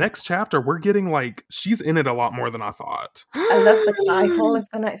no, next chapter we're getting like she's in it a lot more than I thought. I love the title of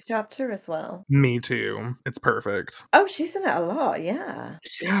the next chapter as well. Me too. It's perfect. Oh, she's in it a lot, yeah.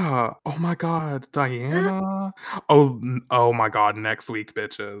 Yeah. Oh my god, Diana. Oh my god, next week,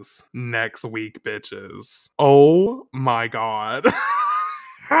 bitches. Next week, bitches. Oh my god.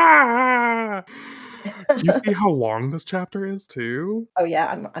 Do you see how long this chapter is too? Oh yeah,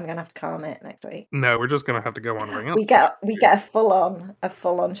 I'm gonna have to calm it next week. No, we're just gonna have to go on rants. We get a full on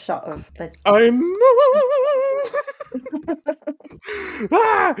shot of the. I know.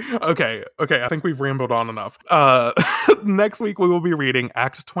 Okay. I think we've rambled on enough. Next week we will be reading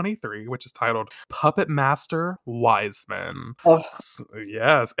Act 23, which is titled Puppet Master Wiseman. Oh.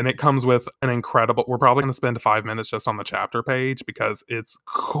 Yes, and it comes with an incredible. We're probably going to spend 5 minutes just on the chapter page because it's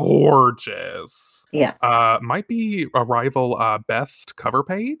gorgeous. Yeah. Might be a rival best cover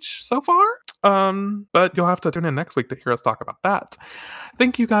page so far. But you'll have to tune in next week to hear us talk about that.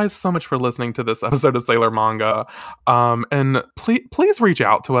 Thank you guys so much for listening to this episode of Sailor Manga. And please reach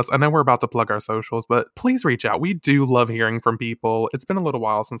out to us. I know we're about to plug our socials, but please reach out. We do love hearing from people. It's been a little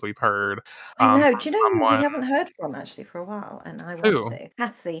while since we've heard. I know. Do you know who we haven't heard from actually for a while? And I want to.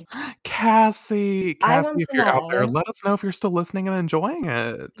 Cassie. Cassie, if you're out there, let us know if you're still listening and enjoying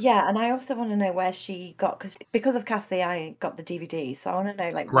it. Yeah, and I also want to know where she got, because of Cassie, I got the DVD. So I want to know,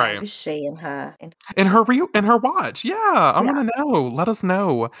 like, where was she in her watch? Yeah, I want to know. Let us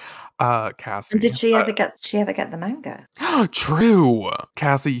know, Cassie. And did she ever get the manga? True,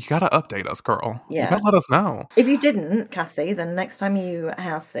 Cassie, you gotta update us, girl. Yeah, you gotta let us know. If you didn't, Cassie, then next time you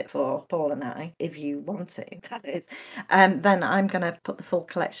house sit for Paul and I, if you want to, that is, then I'm gonna put the full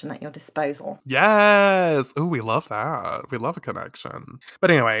collection at your disposal. Yes. Oh, we love that. We love a connection.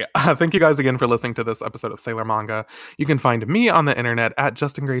 But anyway, thank you guys again for listening to this episode of Sailor Manga. You can find me on the internet at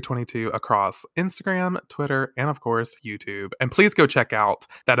JustinGray22 across Instagram, Twitter, and of course YouTube. And please go check out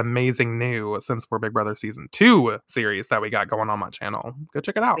that amazing new Sims 4 Big Brother Season 2 series that we got going on my channel. Go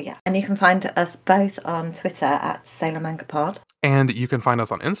check it out. Oh, yeah. And you can find us both on Twitter at Sailor Manga Pod. And you can find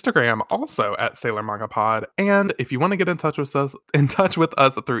us on Instagram also at Sailor Manga Pod. And if you want to get in touch with us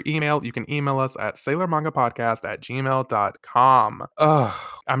through email, you can email us at sailormangapodcast@gmail.com.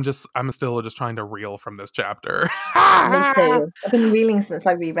 I'm still just trying to reel from this chapter. Me too. I've been reeling since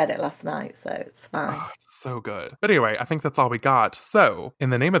I reread it last night, so it's fine. Oh, it's so good. But anyway, I think that's all we got. So, in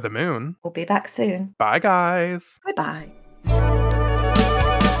the name of the moon, we'll be back soon. Bye, guys. Bye-bye.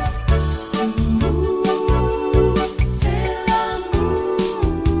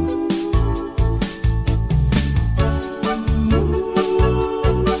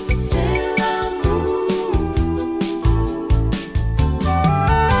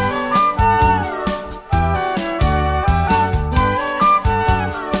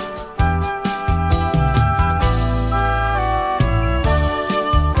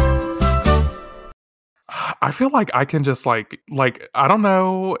 I feel like I can just like I don't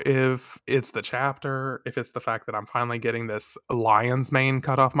know if it's the chapter, if it's the fact that I'm finally getting this lion's mane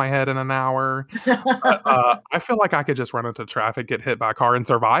cut off my head in an hour. But, I feel like I could just run into traffic, get hit by a car, and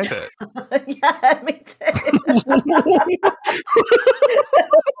survive it. Yeah, me too.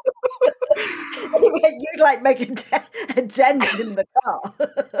 You'd like make a dent in the car.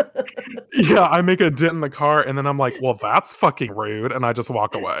 Yeah, I make a dent in the car, and then I'm like, well, that's fucking rude, and I just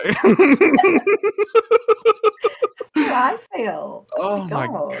walk away. That's how I feel. Oh my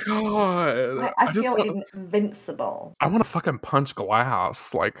god. I feel invincible. I want to fucking punch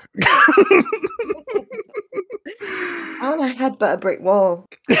glass. Like, I want to headbutt a brick wall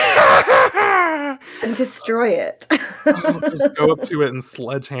and destroy it. Just go up to it and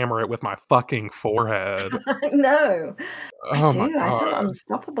sledgehammer it with my fucking forehead. I know. Oh I do. my god. I feel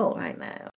unstoppable right now.